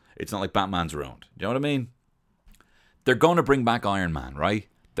Bale. It's not like Batman's ruined. You know what I mean? They're going to bring back Iron Man, right?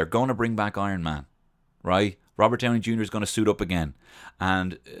 They're going to bring back Iron Man, right? Robert Downey Jr. is going to suit up again.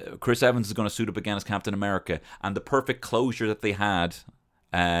 And Chris Evans is going to suit up again as Captain America. And the perfect closure that they had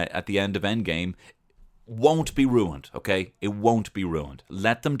at the end of Endgame won't be ruined, okay? It won't be ruined.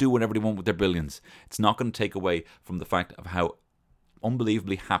 Let them do whatever they want with their billions. It's not going to take away from the fact of how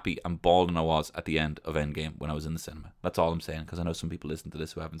unbelievably happy and bawling I was at the end of Endgame when I was in the cinema. That's all I'm saying, because I know some people listen to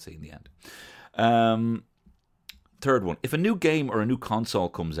this who haven't seen the end. Third one, if a new game or a new console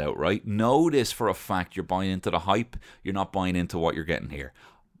comes out, right, know this for a fact: you're buying into the hype, you're not buying into what you're getting here.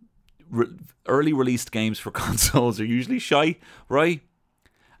 Early released games for consoles are usually shy, right?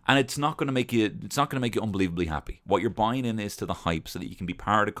 And it's not going to make you unbelievably happy. What you're buying in is to the hype so that you can be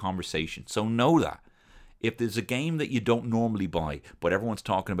part of the conversation. So know that. If there's a game that you don't normally buy, but everyone's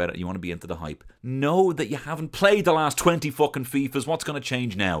talking about it and you want to be into the hype, know that you haven't played the last 20 fucking FIFAs. What's going to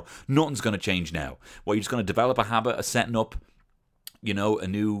change now? Nothing's going to change now. Well, you're just going to develop a habit of setting up, you know, a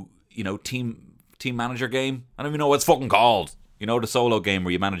new, you know, team manager game. I don't even know what it's fucking called. You know, the solo game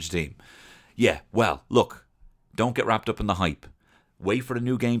where you manage a team. Yeah, well, look, don't get wrapped up in the hype. Wait for the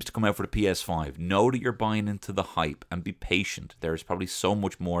new games to come out for the PS5. Know that you're buying into the hype and be patient. There's probably so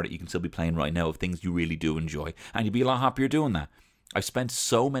much more that you can still be playing right now of things you really do enjoy. And you'll be a lot happier doing that. I've spent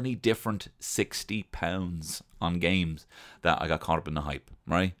so many different £60 on games that I got caught up in the hype,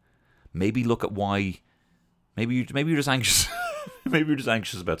 right? Maybe look at why. Maybe you're just anxious. Maybe you're just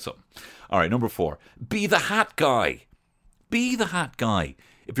anxious about something. All right, number 4. Be the hat guy. Be the hat guy.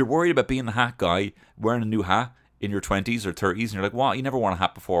 If you're worried about being the hat guy, wearing a new hat in your 20s or 30s, and you're like, what? You never worn a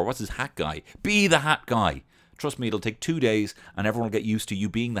hat before. What's this hat guy? Be the hat guy. Trust me, it'll take 2 days, and everyone will get used to you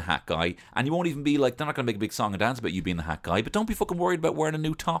being the hat guy, and you won't even be like, they're not going to make a big song and dance about you being the hat guy, but don't be fucking worried about wearing a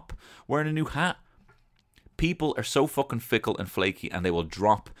new top, wearing a new hat. People are so fucking fickle and flaky, and they will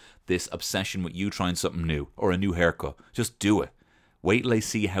drop this obsession with you trying something new, or a new haircut. Just do it. Wait till they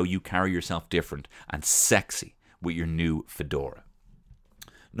see how you carry yourself different and sexy with your new fedora.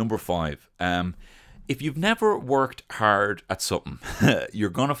 Number 5. If you've never worked hard at something, you're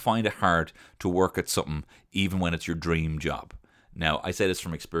going to find it hard to work at something even when it's your dream job. Now, I say this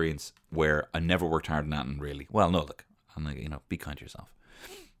from experience where I never worked hard on anything really. Well, no, look, I'm like, you know, be kind to yourself.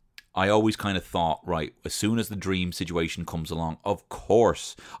 I always kind of thought, right, as soon as the dream situation comes along, of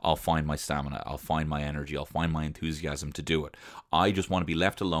course I'll find my stamina, I'll find my energy, I'll find my enthusiasm to do it. I just want to be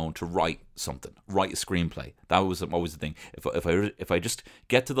left alone to write something, write a screenplay. That was always the thing. If I just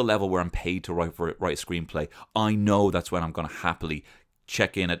get to the level where I'm paid to write a screenplay, I know that's when I'm going to happily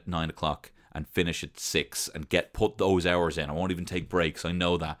check in at 9 o'clock and finish at 6 and put those hours in. I won't even take breaks. I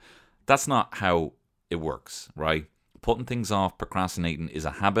know that. That's not how it works, right? Putting things off, procrastinating is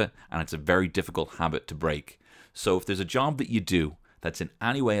a habit, and it's a very difficult habit to break. So if there's a job that you do that's in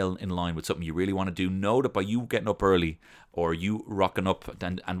any way in line with something you really want to do, know that by you getting up early or you rocking up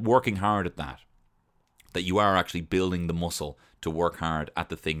and working hard at that you are actually building the muscle to work hard at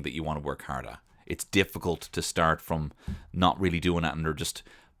the thing that you want to work hard at. It's difficult to start from not really doing it and or just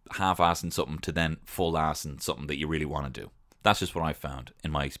half-assing something to then full-assing something that you really want to do. That's just what I found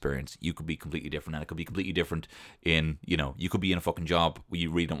in my experience. You could be completely different, and it could be completely different in, you know, you could be in a fucking job where you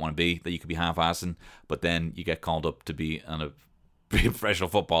really don't want to be, that you could be half-assing, but then you get called up to be a professional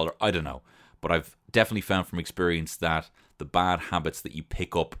footballer. I don't know. But I've definitely found from experience that the bad habits that you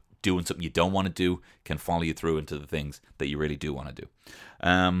pick up doing something you don't want to do can follow you through into the things that you really do want to do.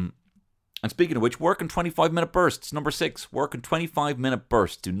 And speaking of which, work in 25-minute bursts. Number 6, work in 25-minute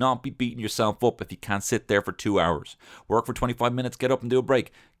bursts. Do not be beating yourself up if you can't sit there for 2 hours. Work for 25 minutes, get up and do a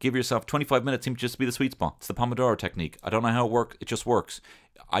break. Give yourself 25 minutes, seems just to be the sweet spot. It's the Pomodoro technique. I don't know how it works, it just works.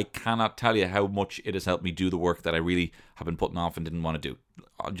 I cannot tell you how much it has helped me do the work that I really have been putting off and didn't want to do.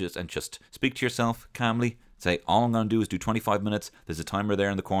 Just speak to yourself calmly. Say, all I'm going to do is do 25 minutes. There's a timer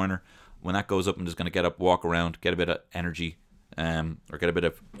there in the corner. When that goes up, I'm just going to get up, walk around, get a bit of energy, or get a bit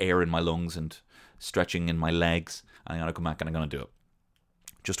of air in my lungs and stretching in my legs. And I'm going to come back and I'm going to do it.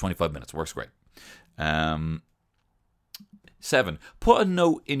 Just 25 minutes. Works great. 7. Put a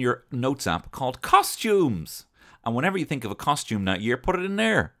note in your notes app called costumes. And whenever you think of a costume that year, put it in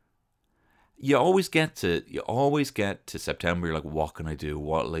there. You always get to September. You're like, what can I do?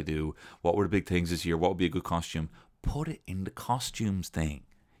 What will I do? What were the big things this year? What would be a good costume? Put it in the costumes thing.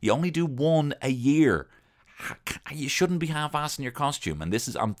 You only do one a year. You shouldn't be half-assing your costume.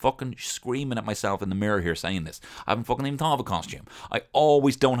 And I'm fucking screaming at myself in the mirror here saying this. I haven't fucking even thought of a costume. I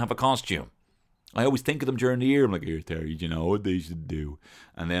always don't have a costume. I always think of them during the year. I'm like, here, Terry, you know what they should do?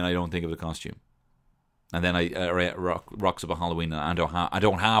 And then I don't think of the costume. And then I rocks up a Halloween and I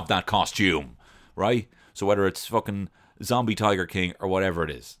don't have that costume, right? So whether it's fucking Zombie Tiger King or whatever it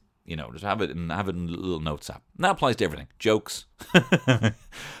is, you know, just have it in a little notes app. And that applies to everything. Jokes.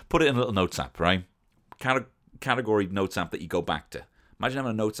 Put it in a little notes app, right? Category notes app that you go back to. Imagine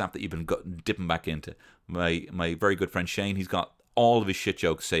having a notes app that you've been dipping back into. My very good friend Shane, he's got all of his shit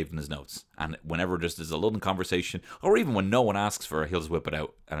jokes saved in his notes. And whenever just there's a little conversation, or even when no one asks for it, he'll just whip it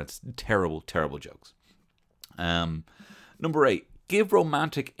out. And it's terrible, terrible jokes. Number 8, give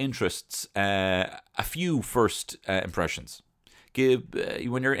romantic interests a few first impressions.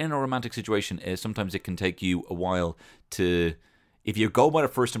 When you're in a romantic situation, sometimes it can take you a while to. If you go by the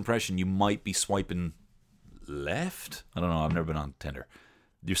first impression, you might be swiping left. I don't know. I've never been on Tinder.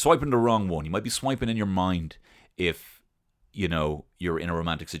 You're swiping the wrong one. You might be swiping in your mind if you're in a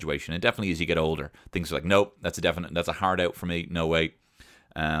romantic situation. And definitely as you get older, things are like, nope, that's a hard out for me. No way.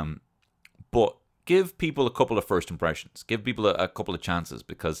 But give people a couple of first impressions. Give people a couple of chances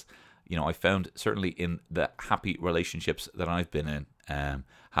because, I found certainly in the happy relationships that I've been in,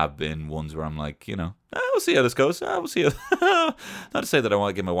 have been ones where I'm like, we'll see how this goes. We'll see. Not to say that I want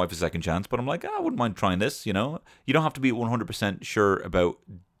to give my wife a second chance, but I'm like, I wouldn't mind trying this. You don't have to be 100% sure about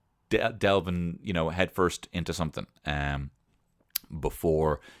delving, head first into something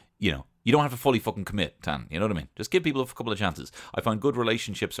before, you don't have to fully fucking commit, Tan. You know what I mean? Just give people a couple of chances. I find good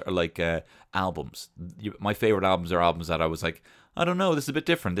relationships are like albums. My favorite albums are albums that I was like, I don't know, this is a bit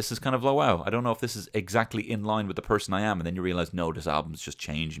different. This is kind of wow. I don't know if this is exactly in line with the person I am. And then you realize, no, this album's just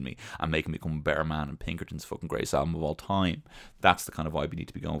changing me and making me become a better man. And Pinkerton's fucking greatest album of all time. That's the kind of vibe you need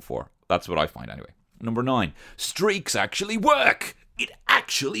to be going for. That's what I find anyway. Number 9, streaks actually work. It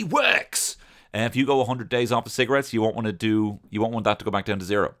actually works. If you go 100 days off of cigarettes, you won't want that to go back down to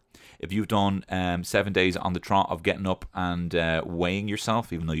 0. If you've done 7 days on the trot of getting up and weighing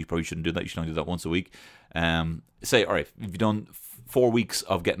yourself, even though you probably shouldn't do that, you should only do that once a week. Say, all right, if you've done 4 weeks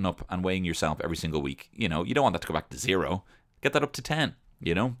of getting up and weighing yourself every single week, you don't want that to go back to 0. Get that up to 10,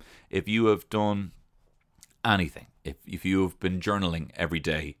 If you have done anything, if you have been journaling every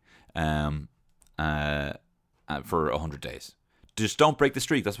day for 100 days, just don't break the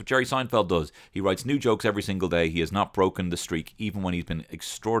streak. That's what Jerry Seinfeld does. He writes new jokes every single day. He has not broken the streak, even when he's been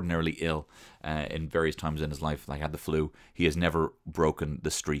extraordinarily ill in various times in his life, like had the flu. He has never broken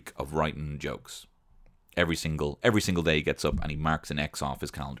the streak of writing jokes. Every single day he gets up and he marks an X off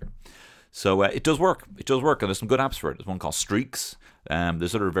his calendar. So it does work. It does work, and there's some good apps for it. There's one called Streaks.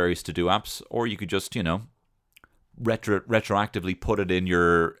 There's other various to-do apps, or you could just, retroactively put it in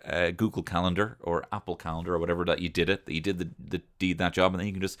your Google Calendar or Apple Calendar or whatever that you did that job, and then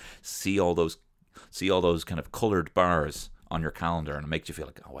you can just see all those kind of colored bars on your calendar, and it makes you feel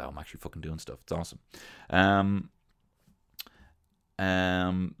like, oh wow, I'm actually fucking doing stuff. It's awesome.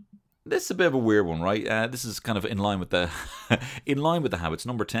 This is a bit of a weird one, right? This is kind of in line with the habits.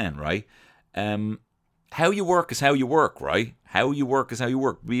 Number 10, right? How you work is how you work, right? How you work is how you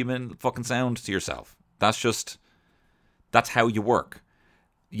work. Be even fucking sound to yourself. That's how you work.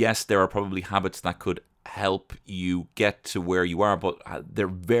 Yes, there are probably habits that could help you get to where you are, but I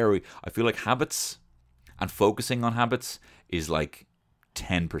feel like habits and focusing on habits is like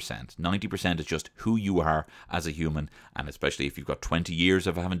 10%. 90% is just who you are as a human, and especially if you've got 20 years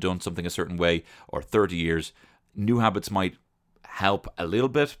of having done something a certain way, or 30 years, new habits might help a little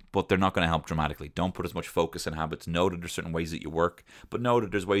bit, but they're not going to help dramatically. Don't put as much focus in habits. Know that there's certain ways that you work, but know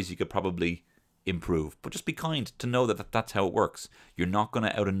that there's ways you could probably improve. But just be kind to know that that's how it works. You're not going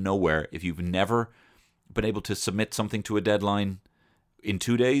to, out of nowhere, if you've never been able to submit something to a deadline in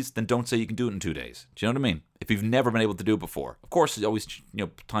 2 days, then don't say you can do it in 2 days. Do you know what I mean? If you've never been able to do it before, of course, it's always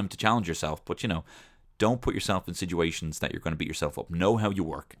time to challenge yourself, but don't put yourself in situations that you're going to beat yourself up. Know how you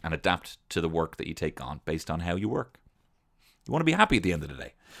work and adapt to the work that you take on based on how you work. You want to be happy at the end of the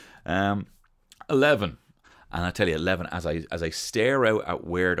day. 11, and I tell you, 11. As I stare out at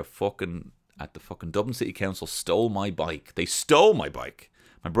where the fucking Dublin City Council stole my bike. They stole my bike.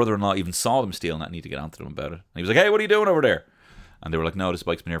 My brother-in-law even saw them stealing it. I need to get onto them about it. And he was like, "Hey, what are you doing over there?" And they were like, "No, this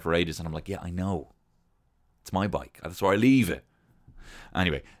bike's been here for ages." And I'm like, "Yeah, I know. It's my bike. That's where I leave it."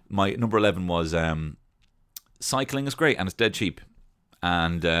 Anyway, my number 11 was cycling is great and it's dead cheap,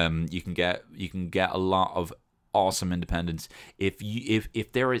 and you can get a lot of awesome independence.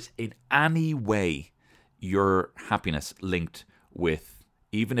 If there is in any way your happiness linked with,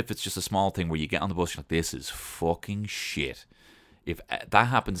 even if it's just a small thing where you get on the bus, you're like, this is fucking shit. If that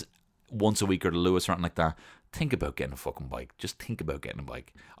happens once a week or to Lewis or something like that, think about getting a fucking bike. Just think about getting a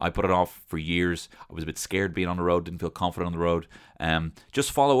bike. I put it off for years. I was a bit scared being on the road, didn't feel confident on the road.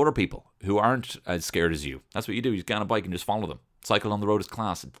 Just follow other people who aren't as scared as you. That's what you do. You just get on a bike and just follow them. Cycle on the road is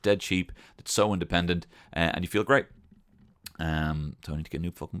class. It's dead cheap. It's so independent. And you feel great. So I need to get a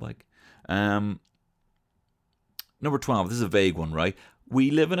new fucking bike. Number 12. This is a vague one, right? We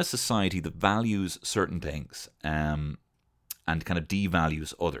live in a society that values certain things. And kind of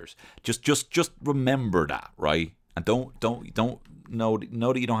devalues others. Just remember that, right? And don't know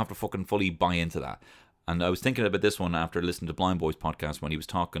that you don't have to fucking fully buy into that. And I was thinking about this one after listening to Blind Boy's podcast when he was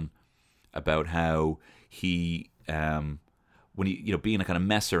talking about how he when he being a kind of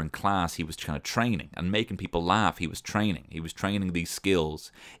messer in class, he was kind of training and making people laugh. He was training these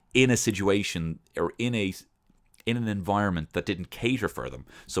skills in a situation or in an environment that didn't cater for them.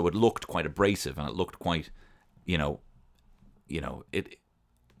 So it looked quite abrasive and it looked quite, it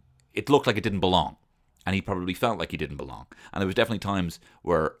looked like it didn't belong. And he probably felt like he didn't belong. And there was definitely times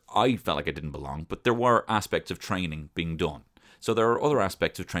where I felt like I didn't belong, but there were aspects of training being done. So there are other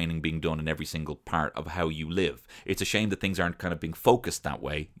aspects of training being done in every single part of how you live. It's a shame that things aren't kind of being focused that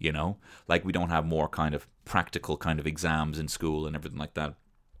way, like we don't have more kind of practical kind of exams in school and everything like that.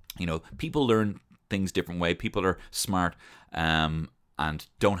 People learn things different way. People are smart and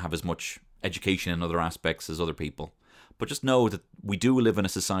don't have as much education in other aspects as other people. But just know that we do live in a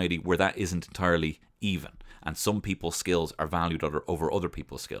society where that isn't entirely even. And some people's skills are valued over other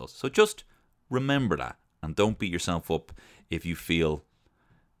people's skills. So just remember that. And don't beat yourself up if you feel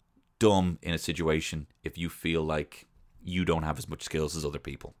dumb in a situation, if you feel like you don't have as much skills as other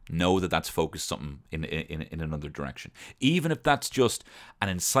people. Know that that's focused something in another direction. Even if that's just an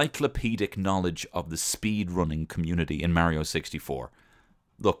encyclopedic knowledge of the speedrunning community in Mario 64.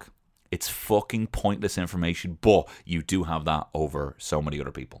 Look, it's fucking pointless information, but you do have that over so many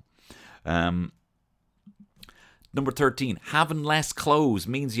other people. Number 13, having less clothes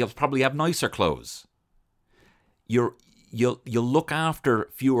means you'll probably have nicer clothes. You'll look after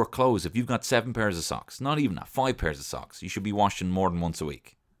fewer clothes. If you've got 7 pairs of socks, not even that, 5 pairs of socks, you should be washing more than once a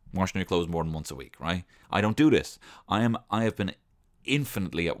week. Washing your clothes more than once a week, right? I don't do this. I have been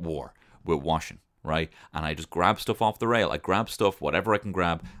infinitely at war with washing. Right, and I just grab stuff off the rail. I grab stuff, whatever I can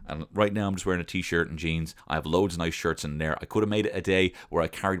grab, and right now I'm just wearing a t-shirt and jeans. I have loads of nice shirts in there. I could have made it a day where I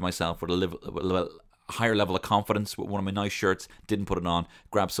carried myself with a higher level of confidence with one of my nice shirts, didn't put it on,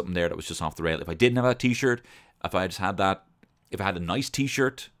 grabbed something there that was just off the rail. If I didn't have that t-shirt, if I just had that, if I had a nice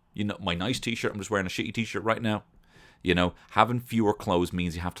t-shirt, my nice t-shirt, I'm just wearing a shitty t-shirt right now. Having fewer clothes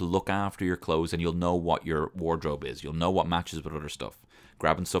means you have to look after your clothes and you'll know what your wardrobe is. You'll know what matches with other stuff.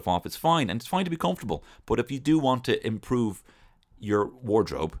 Grabbing stuff off, it's fine, and it's fine to be comfortable. But if you do want to improve your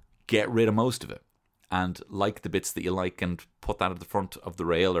wardrobe, get rid of most of it. And like the bits that you like and put that at the front of the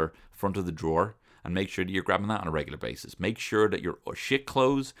rail or front of the drawer and make sure that you're grabbing that on a regular basis. Make sure that your shit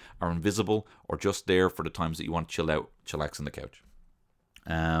clothes are invisible or just there for the times that you want to chill out, chillax on the couch.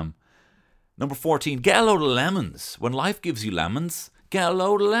 Number 14, get a load of lemons. When life gives you lemons, get a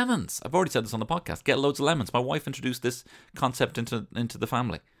load of lemons. I've already said this on the podcast. Get loads of lemons. My wife introduced this concept into the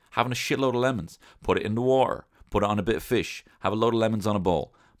family. Having a shitload of lemons. Put it in the water. Put it on a bit of fish. Have a load of lemons on a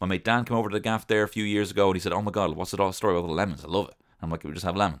bowl. My mate Dan came over to the gaff there a few years ago and he said, oh my God, what's the story about the lemons? I love it. I'm like, we just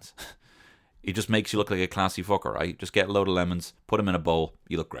have lemons. It just makes you look like a classy fucker, right? Just get a load of lemons, put them in a bowl,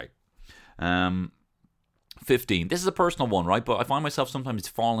 you look great. 15. This is a personal one, right? But I find myself sometimes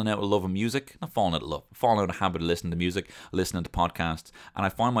falling out of love of music. Not falling out of love. Falling out of habit of listening to music, listening to podcasts. And I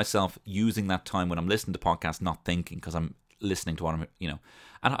find myself using that time when I'm listening to podcasts, not thinking because I'm listening to what I'm, And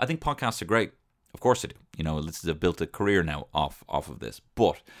I think podcasts are great. Of course I do. I've built a career now off of this.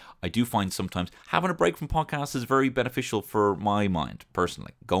 But I do find sometimes having a break from podcasts is very beneficial for my mind,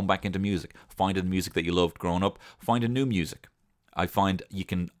 personally. Going back into music. Finding the music that you loved growing up. Finding new music. I find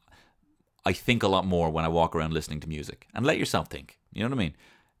I think a lot more when I walk around listening to music. And let yourself think. You know what I mean?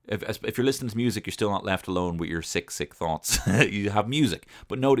 If you're listening to music, you're still not left alone with your sick thoughts. You have music.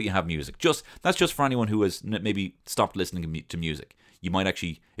 But know that you have music. That's just for anyone who has maybe stopped listening to music. You might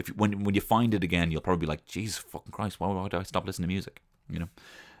actually, when you find it again, you'll probably be like, Jesus fucking Christ, why did I stop listening to music?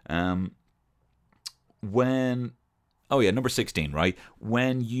 Number 16, right?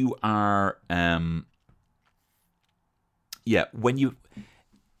 When you are,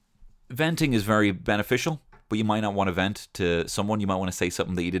 venting is very beneficial, but you might not want to vent to someone. You might want to say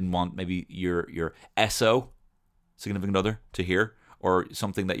something that you didn't want maybe your SO, significant other, to hear, or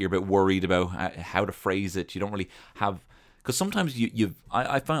something that you're a bit worried about how to phrase it. You don't really have, because sometimes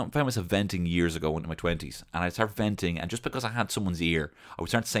I found myself venting years ago into my 20s, and I'd start venting, and just because I had someone's ear, I would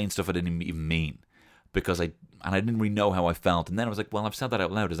start saying stuff I didn't even mean, because I didn't really know how I felt, and then I was like, well, I've said that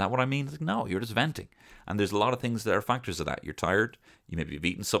out loud. Is that what I mean? It's like, no, you're just venting, and there's a lot of things that are factors of that. You're tired. You maybe have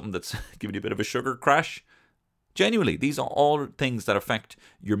eaten something that's giving you a bit of a sugar crash. Genuinely, these are all things that affect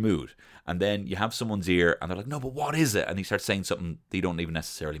your mood. And then you have someone's ear, and they're like, no, but what is it? And you start saying something they don't even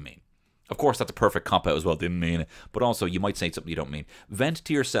necessarily mean. Of course, that's a perfect cop-out as well. Didn't mean it. But also, you might say something you don't mean. Vent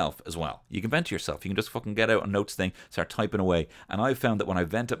to yourself as well. You can vent to yourself. You can just fucking get out a notes thing, start typing away. And I've found that when I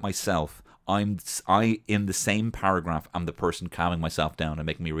vent at myself, I in the same paragraph, I'm the person calming myself down and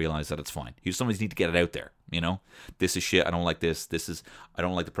making me realize that it's fine. You sometimes need to get it out there, you know? This is shit. I don't like this. I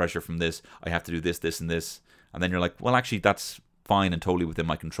don't like the pressure from this. I have to do this, this, and this. And then you're like, well, actually, that's fine and totally within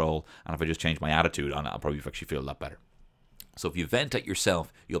my control. And if I just change my attitude on it, I'll probably actually feel a lot better. So if you vent at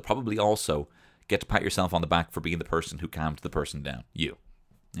yourself, you'll probably also get to pat yourself on the back for being the person who calmed the person down. You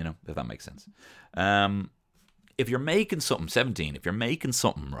know, if that makes sense. If you're making something, 17, if you're making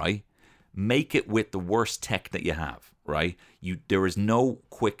something, right, make it with the worst tech that you have, right? There is no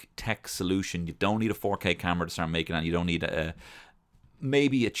quick tech solution. You don't need a 4K camera to start making it. You don't need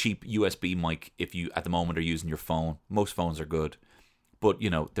maybe a cheap USB mic if you, at the moment, are using your phone. Most phones are good. But, you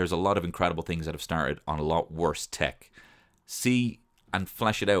know, there's a lot of incredible things that have started on a lot worse tech. See and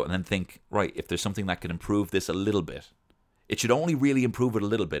flesh it out and then think, right, if there's something that can improve this a little bit, it should only really improve it a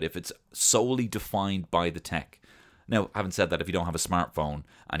little bit if it's solely defined by the tech. Now, having said that, if you don't have a smartphone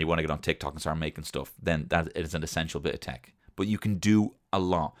and you want to get on TikTok and start making stuff, then that is an essential bit of tech. But you can do a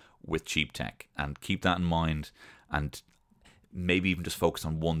lot with cheap tech, and keep that in mind, and maybe even just focus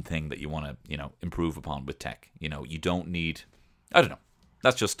on one thing that you want to, you know, improve upon with tech. You know, you don't need, I don't know.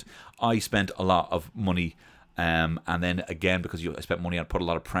 That's just, I spent a lot of money. And then again, because I spent money, I put a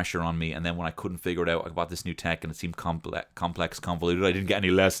lot of pressure on me. And then when I couldn't figure it out, I bought this new tech and it seemed complex, convoluted. I didn't get any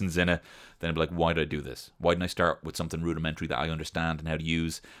lessons in it. Then I'd be like, why did I do this? Why didn't I start with something rudimentary that I understand and how to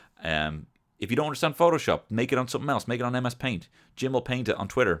use? If you don't understand Photoshop, make it on something else. Make it on MS Paint. Jim will paint it on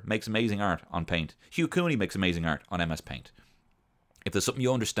Twitter. Makes amazing art on Paint. Hugh Cooney makes amazing art on MS Paint. If there's something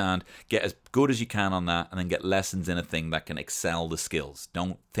you understand, get as good as you can on that, and then get lessons in a thing that can excel the skills.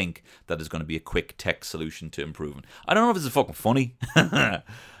 Don't think that there's going to be a quick tech solution to improving. I don't know if this is fucking funny,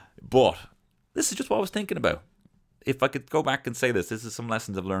 but this is just what I was thinking about. If I could go back and say this is some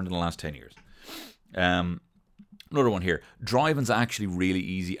lessons I've learned in the last 10 years. Another one here. Driving's actually really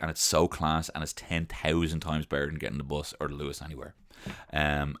easy, and it's so class, and it's 10,000 times better than getting the bus or the Lewis anywhere.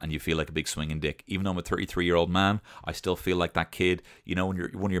 And you feel like a big swinging dick. Even though I'm a 33-year-old man, I still feel like that kid. You know, when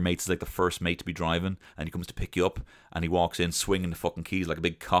one of your mates is like the first mate to be driving, and he comes to pick you up, and he walks in swinging the fucking keys like a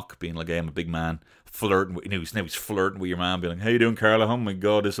big cock, being like, hey, I'm a big man, flirting. You know, he's flirting with your man, being like, how you doing, Carla? Oh my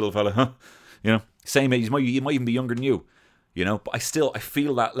god, this little fella, huh? You know, same age. He might even be younger than you. You know, but I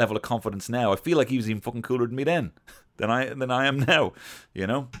feel that level of confidence now. I feel like he was even fucking cooler than me then, than I am now. You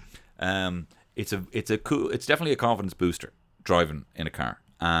know, it's definitely a confidence booster, driving in a car.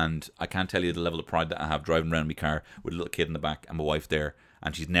 And I can't tell you the level of pride that I have driving around my car with a little kid in the back and my wife there,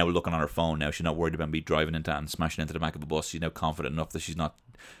 and she's now looking on her phone now. She's not worried about me driving into that and smashing into the back of a bus. She's now confident enough that she's not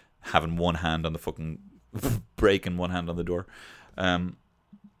having one hand on the fucking brake and one hand on the door.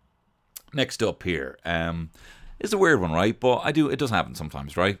 Next up here, it's a weird one, right? But it does happen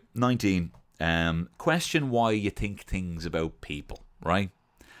sometimes, right? 19, question why you think things about people, right?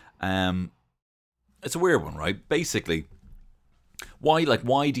 It's a weird one, right? Basically,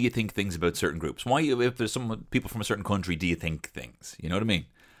 why do you think things about certain groups? Why, if there's some people from a certain country, do you think things? You know what I mean?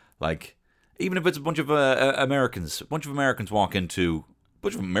 Like, even if it's a bunch of Americans, walk into a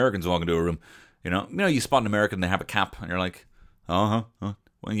room, you know, you spot an American, they have a cap, and you're like, well,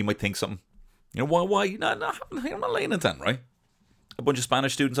 you might think something. You know, why? No, I'm not laying it down, right? A bunch of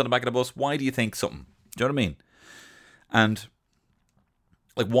Spanish students on the back of the bus, why do you think something? Do you know what I mean? And,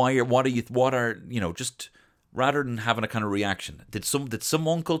 like, what are, you know, just rather than having a kind of reaction. Did some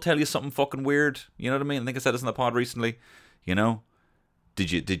uncle tell you something fucking weird? You know what I mean? I think I said this in the pod recently. You know,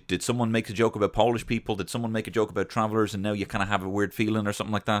 did someone make a joke about Polish people? Did someone make a joke about travelers, and now you kind of have a weird feeling or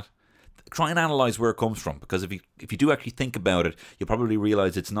something like that? Try and analyze where it comes from, because if you do actually think about it, you'll probably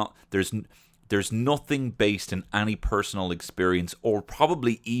realize it's not. There's nothing based in any personal experience, or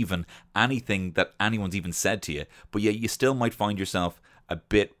probably even anything that anyone's even said to you. But yet you still might find yourself a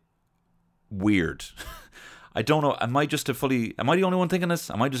bit weird. I don't know. Am I the only one thinking this?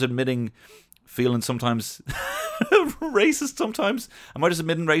 Am I just admitting feeling sometimes racist sometimes? Am I just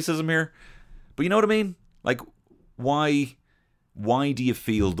admitting racism here? But you know what I mean? Like, why do you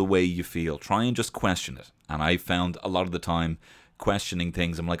feel the way you feel? Try and just question it. And I found a lot of the time, questioning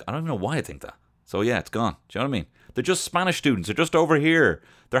things. I'm like, I don't even know why I think that. So yeah, it's gone. Do you know what I mean? They're just Spanish students. They're just over here.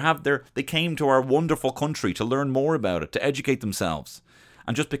 They came to our wonderful country to learn more about it, to educate themselves.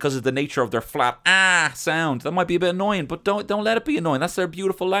 And just because of the nature of their flat sound, that might be a bit annoying, but don't let it be annoying. That's their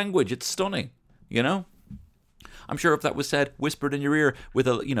beautiful language. It's stunning, you know? I'm sure if that was said, whispered in your ear with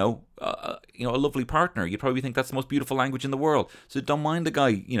a lovely partner, you'd probably think that's the most beautiful language in the world. So don't mind the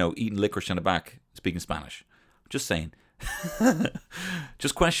guy, eating licorice in the back, speaking Spanish. Just saying.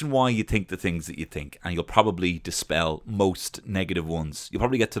 Just question why you think the things that you think, and you'll probably dispel most negative ones. You'll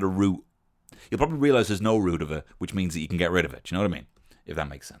probably get to the root. You'll probably realize there's no root of it, which means that you can get rid of it. Do you know what I mean? If that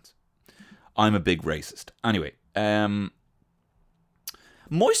makes sense. I'm a big racist. Anyway,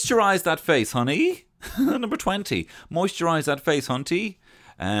 moisturize that face, honey. Number 20. Moisturize that face, hunty.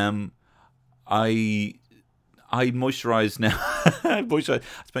 I moisturize now. I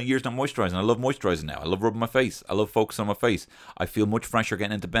spent years not moisturizing. I love moisturizing now. I love rubbing my face. I love focusing on my face. I feel much fresher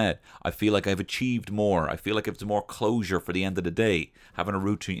getting into bed. I feel like I've achieved more. I feel like it's more closure for the end of the day. Having a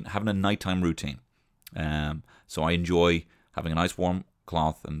routine, having a nighttime routine. So I enjoy having a nice warm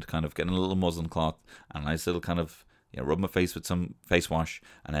cloth and kind of getting a little muslin cloth and a nice little kind of rub my face with some face wash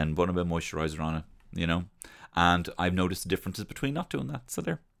and then put a bit of moisturizer on it. And I've noticed the differences between not doing that. So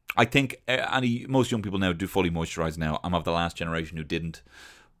there. I think most young people now do fully moisturize now. I'm of the last generation who didn't,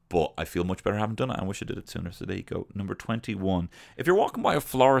 but I feel much better having done it. I wish I did it sooner. So there you go. Number 21. If you're walking by a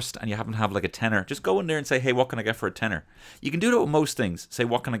florist and you happen to have like a tenner, just go in there and say, hey, what can I get for a tenner? You can do that with most things. Say,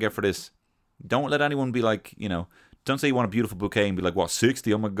 what can I get for this? Don't let anyone be like, don't say you want a beautiful bouquet and be like, what,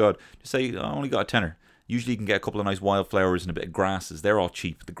 60? Oh my God. Just say, I only got a tenner. Usually you can get a couple of nice wildflowers and a bit of grasses. They're all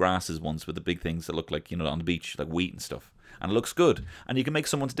cheap. The grasses ones with the big things that look like, on the beach, like wheat and stuff. And it looks good. And you can make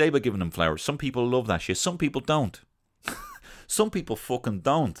someone's day by giving them flowers. Some people love that shit. Some people don't. Some people fucking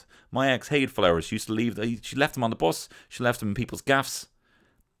don't. My ex hated flowers. She used to leave. She left them on the bus. She left them in people's gaffs.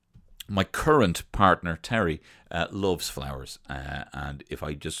 My current partner, Terry, loves flowers. And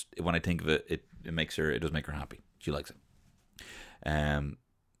when I think of it, it does make her happy. She likes it.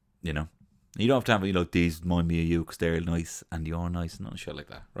 You don't have to have, these remind me of you because they're nice and you're nice and shit like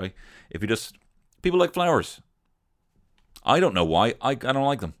that, right? People like flowers. I don't know why. I don't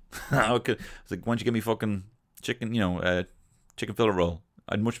like them. It's like, why don't you give me fucking chicken, chicken fillet roll?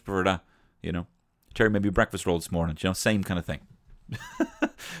 I'd much prefer that, Terry made me a breakfast roll this morning, same kind of thing.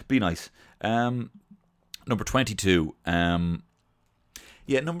 Be nice. Number 22. Number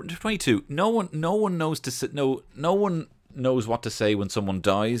 22. No one knows what to say when someone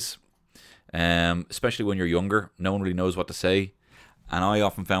dies. Especially when you're younger, no one really knows what to say. And I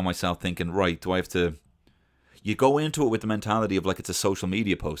often found myself thinking, right, do I have to... You go into it with the mentality of like it's a social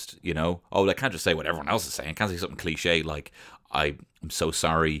media post, Oh, I can't just say what everyone else is saying. I can't say something cliche like, I'm so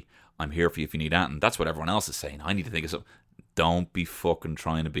sorry, I'm here for you if you need that. And that's what everyone else is saying. I need to think of something. Don't be fucking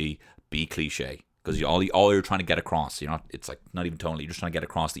trying to be cliche. Because all you're trying to get across, it's like not even totally, you're just trying to get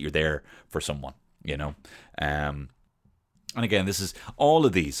across that you're there for someone, And again, all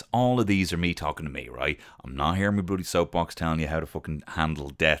of these are me talking to me, right? I'm not here in my bloody soapbox telling you how to fucking handle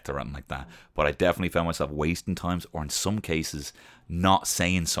death or anything like that. But I definitely found myself wasting times, or in some cases, not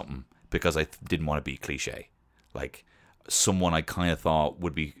saying something because I didn't want to be cliche. Like, someone I kind of thought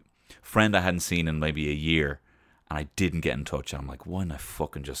would be friend I hadn't seen in maybe a year, and I didn't get in touch. And I'm like, why not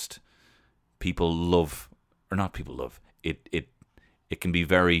fucking just... People love, or not people love, it can be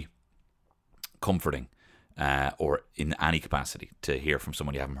very comforting. Or in any capacity to hear from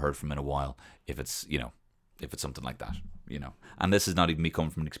someone you haven't heard from in a while, if it's something like that, and this is not even me coming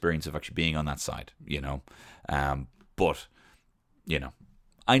from an experience of actually being on that side, but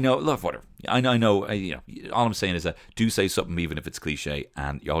I know, love whatever, I know, all I'm saying is that do say something even if it's cliche,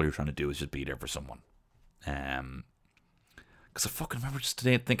 and all you're trying to do is just be there for someone, because I fucking remember just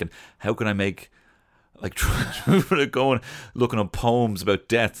today thinking, how can I make... Like going looking up poems about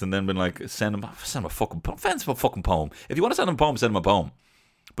death and then been like send them a fucking poem. If you want to send them a poem, send them a poem.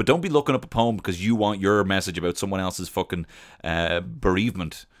 But don't be looking up a poem because you want your message about someone else's fucking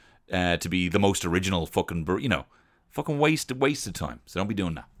bereavement to be the most original fucking fucking wasted time. So don't be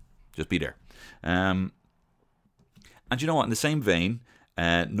doing that. Just be there. And you know what? In the same vein,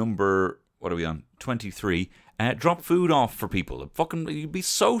 number what are we on? 23. Drop food off for people. Fucking you'd be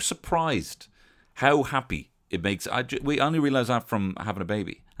so surprised how happy it makes. We only realize that from having a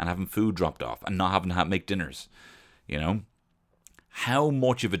baby and having food dropped off and not having to make dinners. How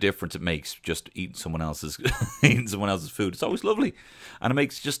much of a difference it makes just eating someone else's food. It's always lovely, and it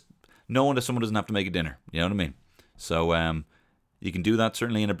makes just knowing that someone doesn't have to make a dinner. You know what I mean? So you can do that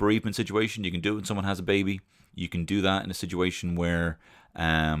certainly in a bereavement situation. You can do it when someone has a baby. You can do that in a situation where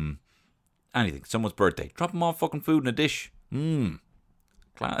anything, someone's birthday, drop them off fucking food in a dish.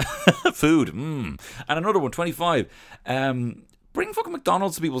 Food. And another one, 25. Bring fucking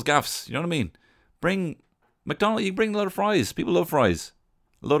McDonald's to people's gaffs. You know what I mean? Bring McDonald's. You bring a lot of fries. People love fries.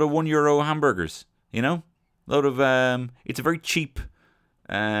 A lot of €1 hamburgers. You know, a lot of. It's a very cheap.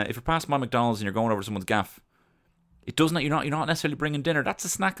 If you're passing by McDonald's and you're going over to someone's gaff, it doesn't. You're not necessarily bringing dinner. That's a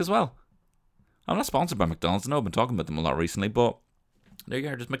snack as well. I'm not sponsored by McDonald's. I know I've been talking about them a lot recently, but there you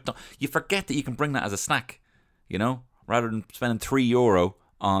are. Just You forget that you can bring that as a snack. You know, rather than spending €3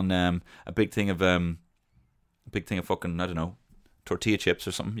 on a big thing of fucking, I don't know, tortilla chips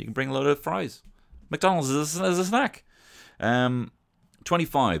or something. You can bring a load of fries. McDonald's is a snack.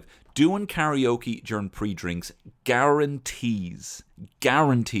 25. Doing karaoke during pre-drinks guarantees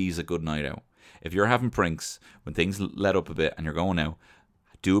a good night out. If you're having prinks, when things let up a bit and you're going out,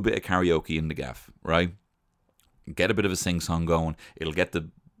 do a bit of karaoke in the gaff, right? Get a bit of a sing-song going. It'll get the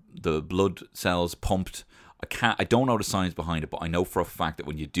blood cells pumped. I don't know the science behind it, but I know for a fact that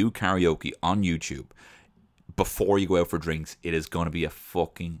when you do karaoke on YouTube, before you go out for drinks, it is going to be a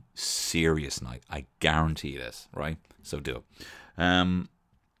fucking serious night. I guarantee this, right? So do it.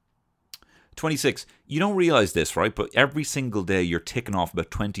 26. You don't realize this, right? But every single day you're ticking off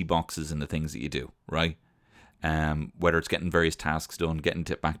about 20 boxes in the things that you do, right? Whether it's getting various tasks done, getting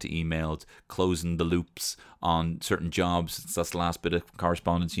back to emails, closing the loops on certain jobs. That's the last bit of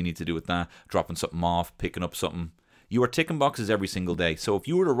correspondence you need to do with that. Dropping something off, picking up something. You are ticking boxes every single day. So if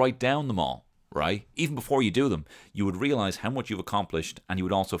you were to write down them all, right, even before you do them, you would realize how much you've accomplished, and you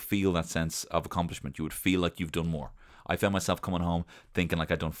would also feel that sense of accomplishment. You would feel like you've done more. I found myself coming home thinking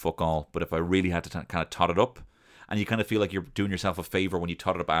like I'd done fuck all, but if I really had to kind of tot it up, and you kind of feel like you're doing yourself a favor when you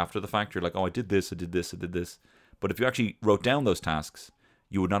tot it up after the fact, you're like, oh, I did this. But if you actually wrote down those tasks,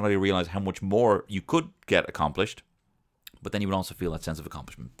 you would not only realize how much more you could get accomplished, but then you would also feel that sense of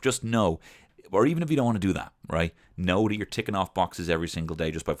accomplishment. Just know, or even if you don't want to do that, right, know that you're ticking off boxes every single day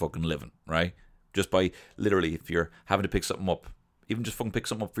just by fucking living, right? Just by, literally, if you're having to pick something up, even just fucking pick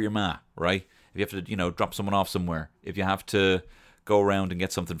something up for your ma, right? If you have to, drop someone off somewhere, if you have to go around and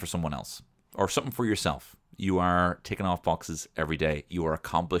get something for someone else, or something for yourself, you are ticking off boxes every day. You are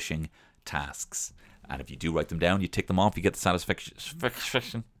accomplishing tasks. And if you do write them down, you tick them off, you get the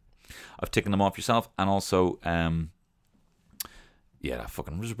satisfaction of ticking them off yourself. And also, I'm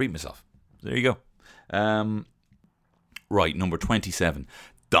just repeating myself. There you go. Right, number 27.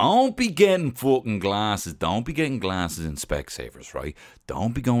 Don't be getting fucking glasses. Don't be getting glasses in Specsavers, right?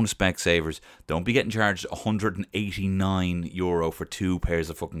 Don't be going to Specsavers. Don't be getting charged €189 for 2 pairs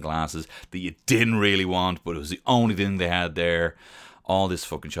of fucking glasses that you didn't really want, but it was the only thing they had there. All this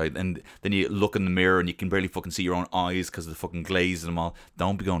fucking shit. And then you look in the mirror and you can barely fucking see your own eyes because of the fucking glaze and them all.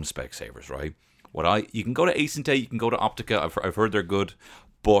 Don't be going to Specsavers, right? You can go to Ace & Tate, you can go to Optica. I've heard they're good.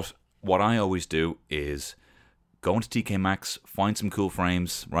 But what I always do is go into TK Maxx, find some cool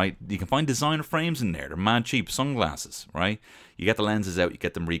frames, right? You can find designer frames in there. They're mad cheap. Sunglasses, right? You get the lenses out, you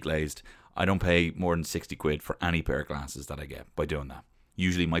get them reglazed. I don't pay more than 60 quid for any pair of glasses that I get by doing that.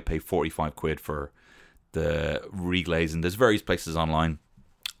 Usually might pay 45 quid for the reglazing. There's various places online.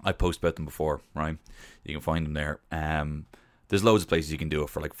 I post about them before, right? You can find them there. There's loads of places you can do it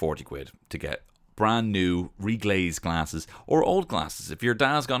for like 40 quid to get brand new reglazed glasses or old glasses. If your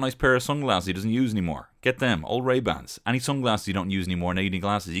dad's got a nice pair of sunglasses he doesn't use anymore, get them. Old Ray-Bans. Any sunglasses you don't use anymore, any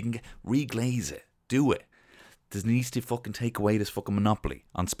glasses, you can reglaze it. Do it. There needs to fucking take away this fucking monopoly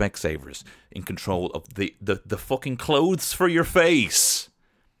on Specsavers in control of the fucking clothes for your face.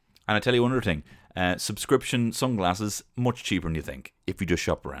 And I tell you one other thing. Subscription sunglasses, much cheaper than you think if you just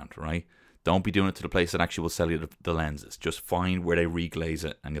shop around, right? Don't be doing it to the place that actually will sell you the lenses. Just find where they reglaze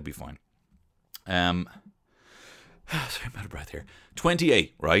it and you'll be fine. Sorry, I'm out of breath here.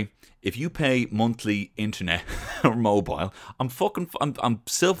 28, right? If you pay monthly internet or mobile, I'm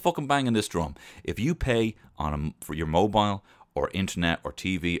still fucking banging this drum. If you pay for your mobile or internet or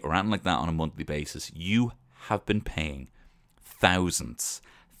TV or anything like that on a monthly basis, you have been paying thousands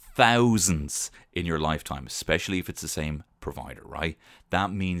in your lifetime, especially if it's the same provider, right?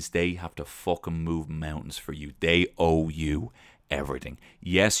 That means they have to fucking move mountains for you. They owe you everything.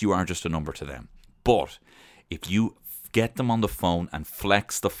 Yes, you are just a number to them. But if you get them on the phone and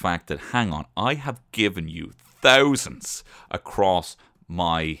flex the fact that, hang on, I have given you thousands across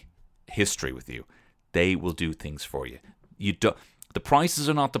my history with you, they will do things for you. The prices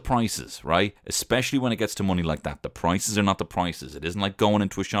are not the prices, right? Especially when it gets to money like that. The prices are not the prices. It isn't like going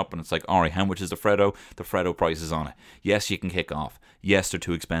into a shop and it's like, all right, how much is the Freddo? The Freddo price is on it. Yes, you can kick off. Yes, they're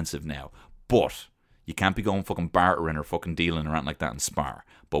too expensive now. But you can't be going fucking bartering or fucking dealing or anything like that in Spar.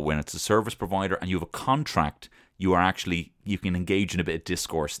 But when it's a service provider and you have a contract, you can engage in a bit of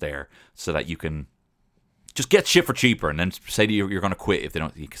discourse there so that you can Just get shit for cheaper, and then say to you you're going to quit if they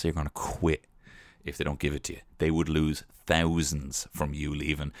don't. You can say you're going to quit if they don't give it to you. They would lose thousands from you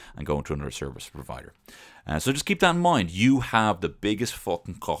leaving and going to another service provider. So just keep that in mind. You have the biggest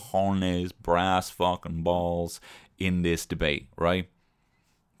fucking cojones, brass fucking balls in this debate, right?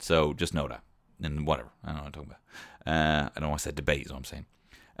 So just know that. And whatever. I don't know what I'm talking about. I don't want to say debate is what I'm saying.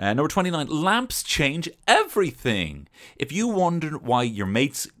 Number 29, lamps change everything. If you wonder why your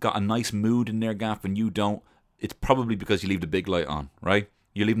mate's got a nice mood in their gaff and you don't, it's probably because you leave the big light on, right?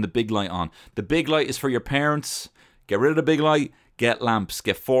 You're leaving the big light on. The big light is for your parents. Get rid of the big light. Get lamps.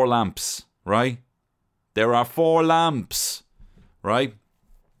 Get 4 lamps, right? There are 4 lamps, right?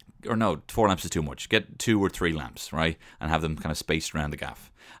 Or no, 4 lamps is too much. Get 2 or 3 lamps, right? And have them kind of spaced around the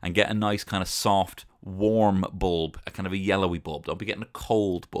gaff. And get a nice kind of soft, warm bulb, a kind of a yellowy bulb. Don't be getting a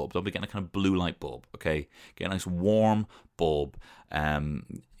cold bulb. Don't be getting a kind of blue light bulb, okay? Get a nice warm bulb.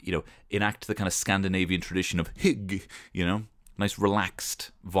 Enact the kind of Scandinavian tradition of hygge, nice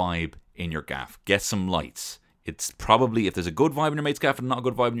relaxed vibe in your gaff. Get some lights. It's probably, if there's a good vibe in your mate's gaff and not a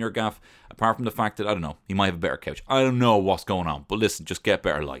good vibe in your gaff, apart from the fact that, I don't know, he might have a better couch. I don't know what's going on. But listen, just get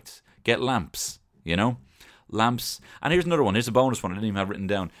better lights. Get lamps, Lamps. And here's another one. Here's a bonus one I didn't even have written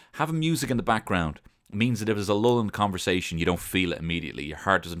down. Having music in the background means that if there's a lull in the conversation, you don't feel it immediately. Your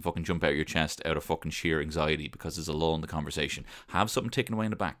heart doesn't fucking jump out of your chest out of fucking sheer anxiety because there's a lull in the conversation. Have something ticking away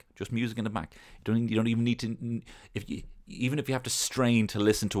in the back. Just music in the back. You don't even need to... Even if you have to strain to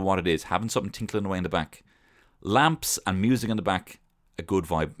listen to what it is, having something tinkling away in the back. Lamps and music in the back, a good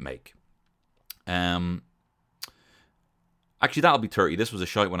vibe make. Actually, that'll be 30. This was a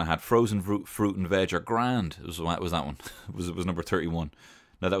shite when I had frozen fruit and veg are grand. It was that one. It was number 31.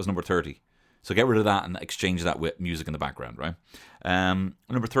 No, that was number 30. So get rid of that and exchange that with music in the background, right?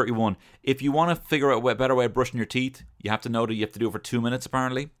 Number 31. If you want to figure out a better way of brushing your teeth, you have to know that you have to do it for 2 minutes,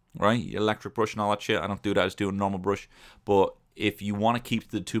 apparently, right? Electric brush and all that shit. I don't do that. I just do a normal brush. But if you want to keep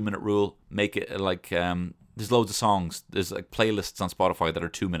the 2-minute rule, make it like... there's loads of songs. There's like playlists on Spotify that are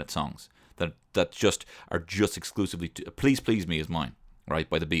 2-minute songs. That just are just exclusively Please Please Me is mine, right,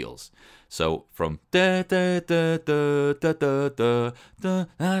 by the Beatles. So from da da da da da da da da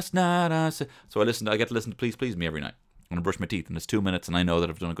last night I said, so I get to listen to Please Please Me every night when I brush my teeth, and it's 2 minutes and I know that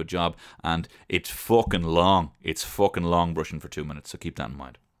I've done a good job, and it's fucking long. It's fucking long brushing for 2 minutes, so keep that in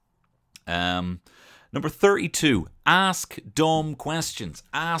mind. Number 32, ask dumb questions.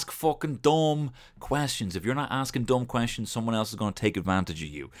 Ask fucking dumb questions. If you're not asking dumb questions, someone else is going to take advantage of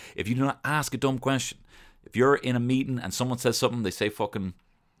you. If you do not ask a dumb question, if you're in a meeting and someone says something, they say fucking...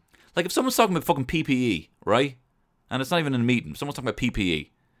 Like if someone's talking about fucking PPE, right? And it's not even in a meeting. Someone's talking about PPE.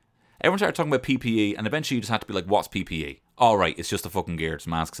 Everyone started talking about PPE, and eventually you just have to be like, what's PPE? All right, it's just a fucking gear. It's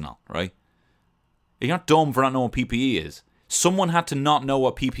masks and all, right? You're not dumb for not knowing what PPE is. Someone had to not know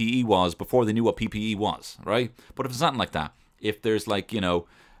what PPE was before they knew what PPE was, right? But if it's something like that, if there's like,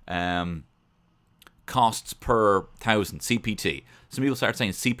 costs per 1,000, CPT. Some people start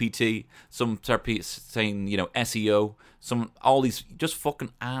saying CPT. Some start saying, SEO. All these, just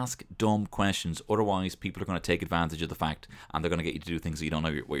fucking ask dumb questions. Otherwise, people are going to take advantage of the fact, and they're going to get you to do things that you don't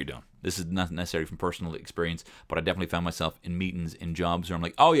know what you're doing. This is not necessarily from personal experience, but I definitely found myself in meetings, in jobs where I'm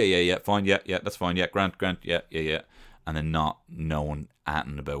like, oh, yeah, fine, yeah, that's fine, yeah, grant, yeah. And then not knowing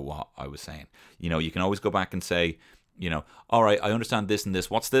anything about what I was saying. You can always go back and say, all right, I understand this and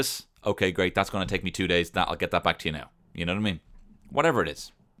this. What's this? Okay, great. That's going to take me 2 days. I'll get that back to you now. You know what I mean? Whatever it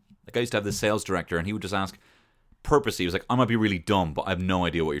is. Like I used to have this sales director, and he would just ask purposely. He was like, I might be really dumb, but I have no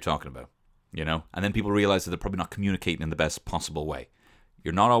idea what you're talking about. And then people realize that they're probably not communicating in the best possible way.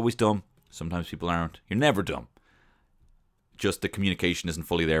 You're not always dumb. Sometimes people aren't. You're never dumb. Just the communication isn't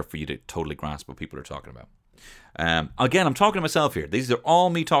fully there for you to totally grasp what people are talking about. Again, I'm talking to myself here. These are all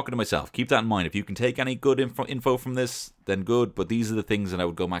me talking to myself. Keep that in mind. If you can take any good info from this, then good. But these are the things that I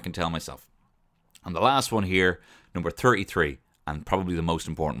would go back and tell myself. And the last one here, number 33, and probably the most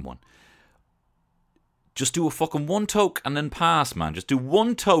important one. Just do a fucking one toke and then pass, man. Just do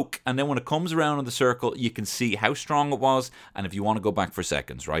one toke, and then when it comes around in the circle, you can see how strong it was, and if you want to go back for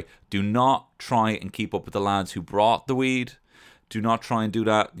seconds, right? Do not try and keep up with the lads who brought the weed. Do not try and do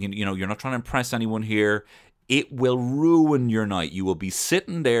that. You're not trying to impress anyone here. It will ruin your night. You will be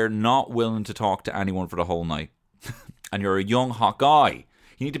sitting there not willing to talk to anyone for the whole night. And you're a young, hot guy.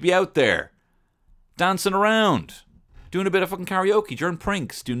 You need to be out there, dancing around, doing a bit of fucking karaoke during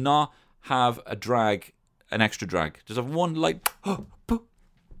pranks. Do not have an extra drag. Just have one like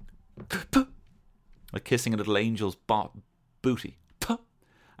kissing a little angel's booty.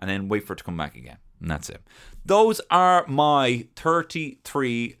 And then wait for it to come back again. And that's it. Those are my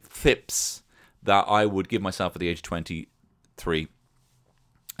 33 tips that I would give myself at the age of 23.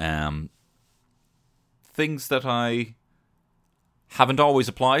 things that I haven't always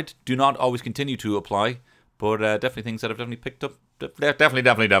applied, do not always continue to apply, but definitely things that I've definitely picked up.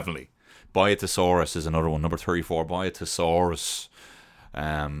 Definitely. Buy a thesaurus is another one. Number 34, buy a thesaurus.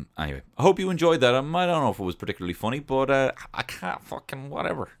 Anyway, I hope you enjoyed that. I don't know if it was particularly funny, but I can't fucking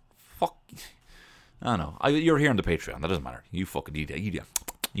whatever. Fuck. I don't know. You're here on the Patreon. That doesn't matter. You fucking idiot.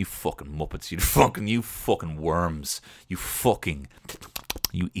 You fucking muppets. You fucking worms. You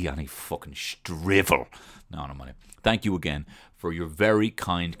Ian fucking shrivel. No, money. Thank you again for your very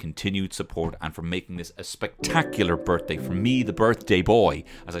kind continued support and for making this a spectacular birthday for me, the birthday boy,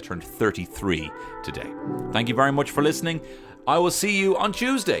 as I turned 33 today. Thank you very much for listening. I will see you on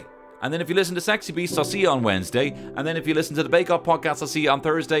Tuesday. And then if you listen to Sexy Beasts, I'll see you on Wednesday. And then if you listen to the Bake Off podcast, I'll see you on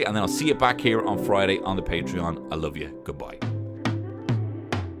Thursday. And then I'll see you back here on Friday on the Patreon. I love you. Goodbye.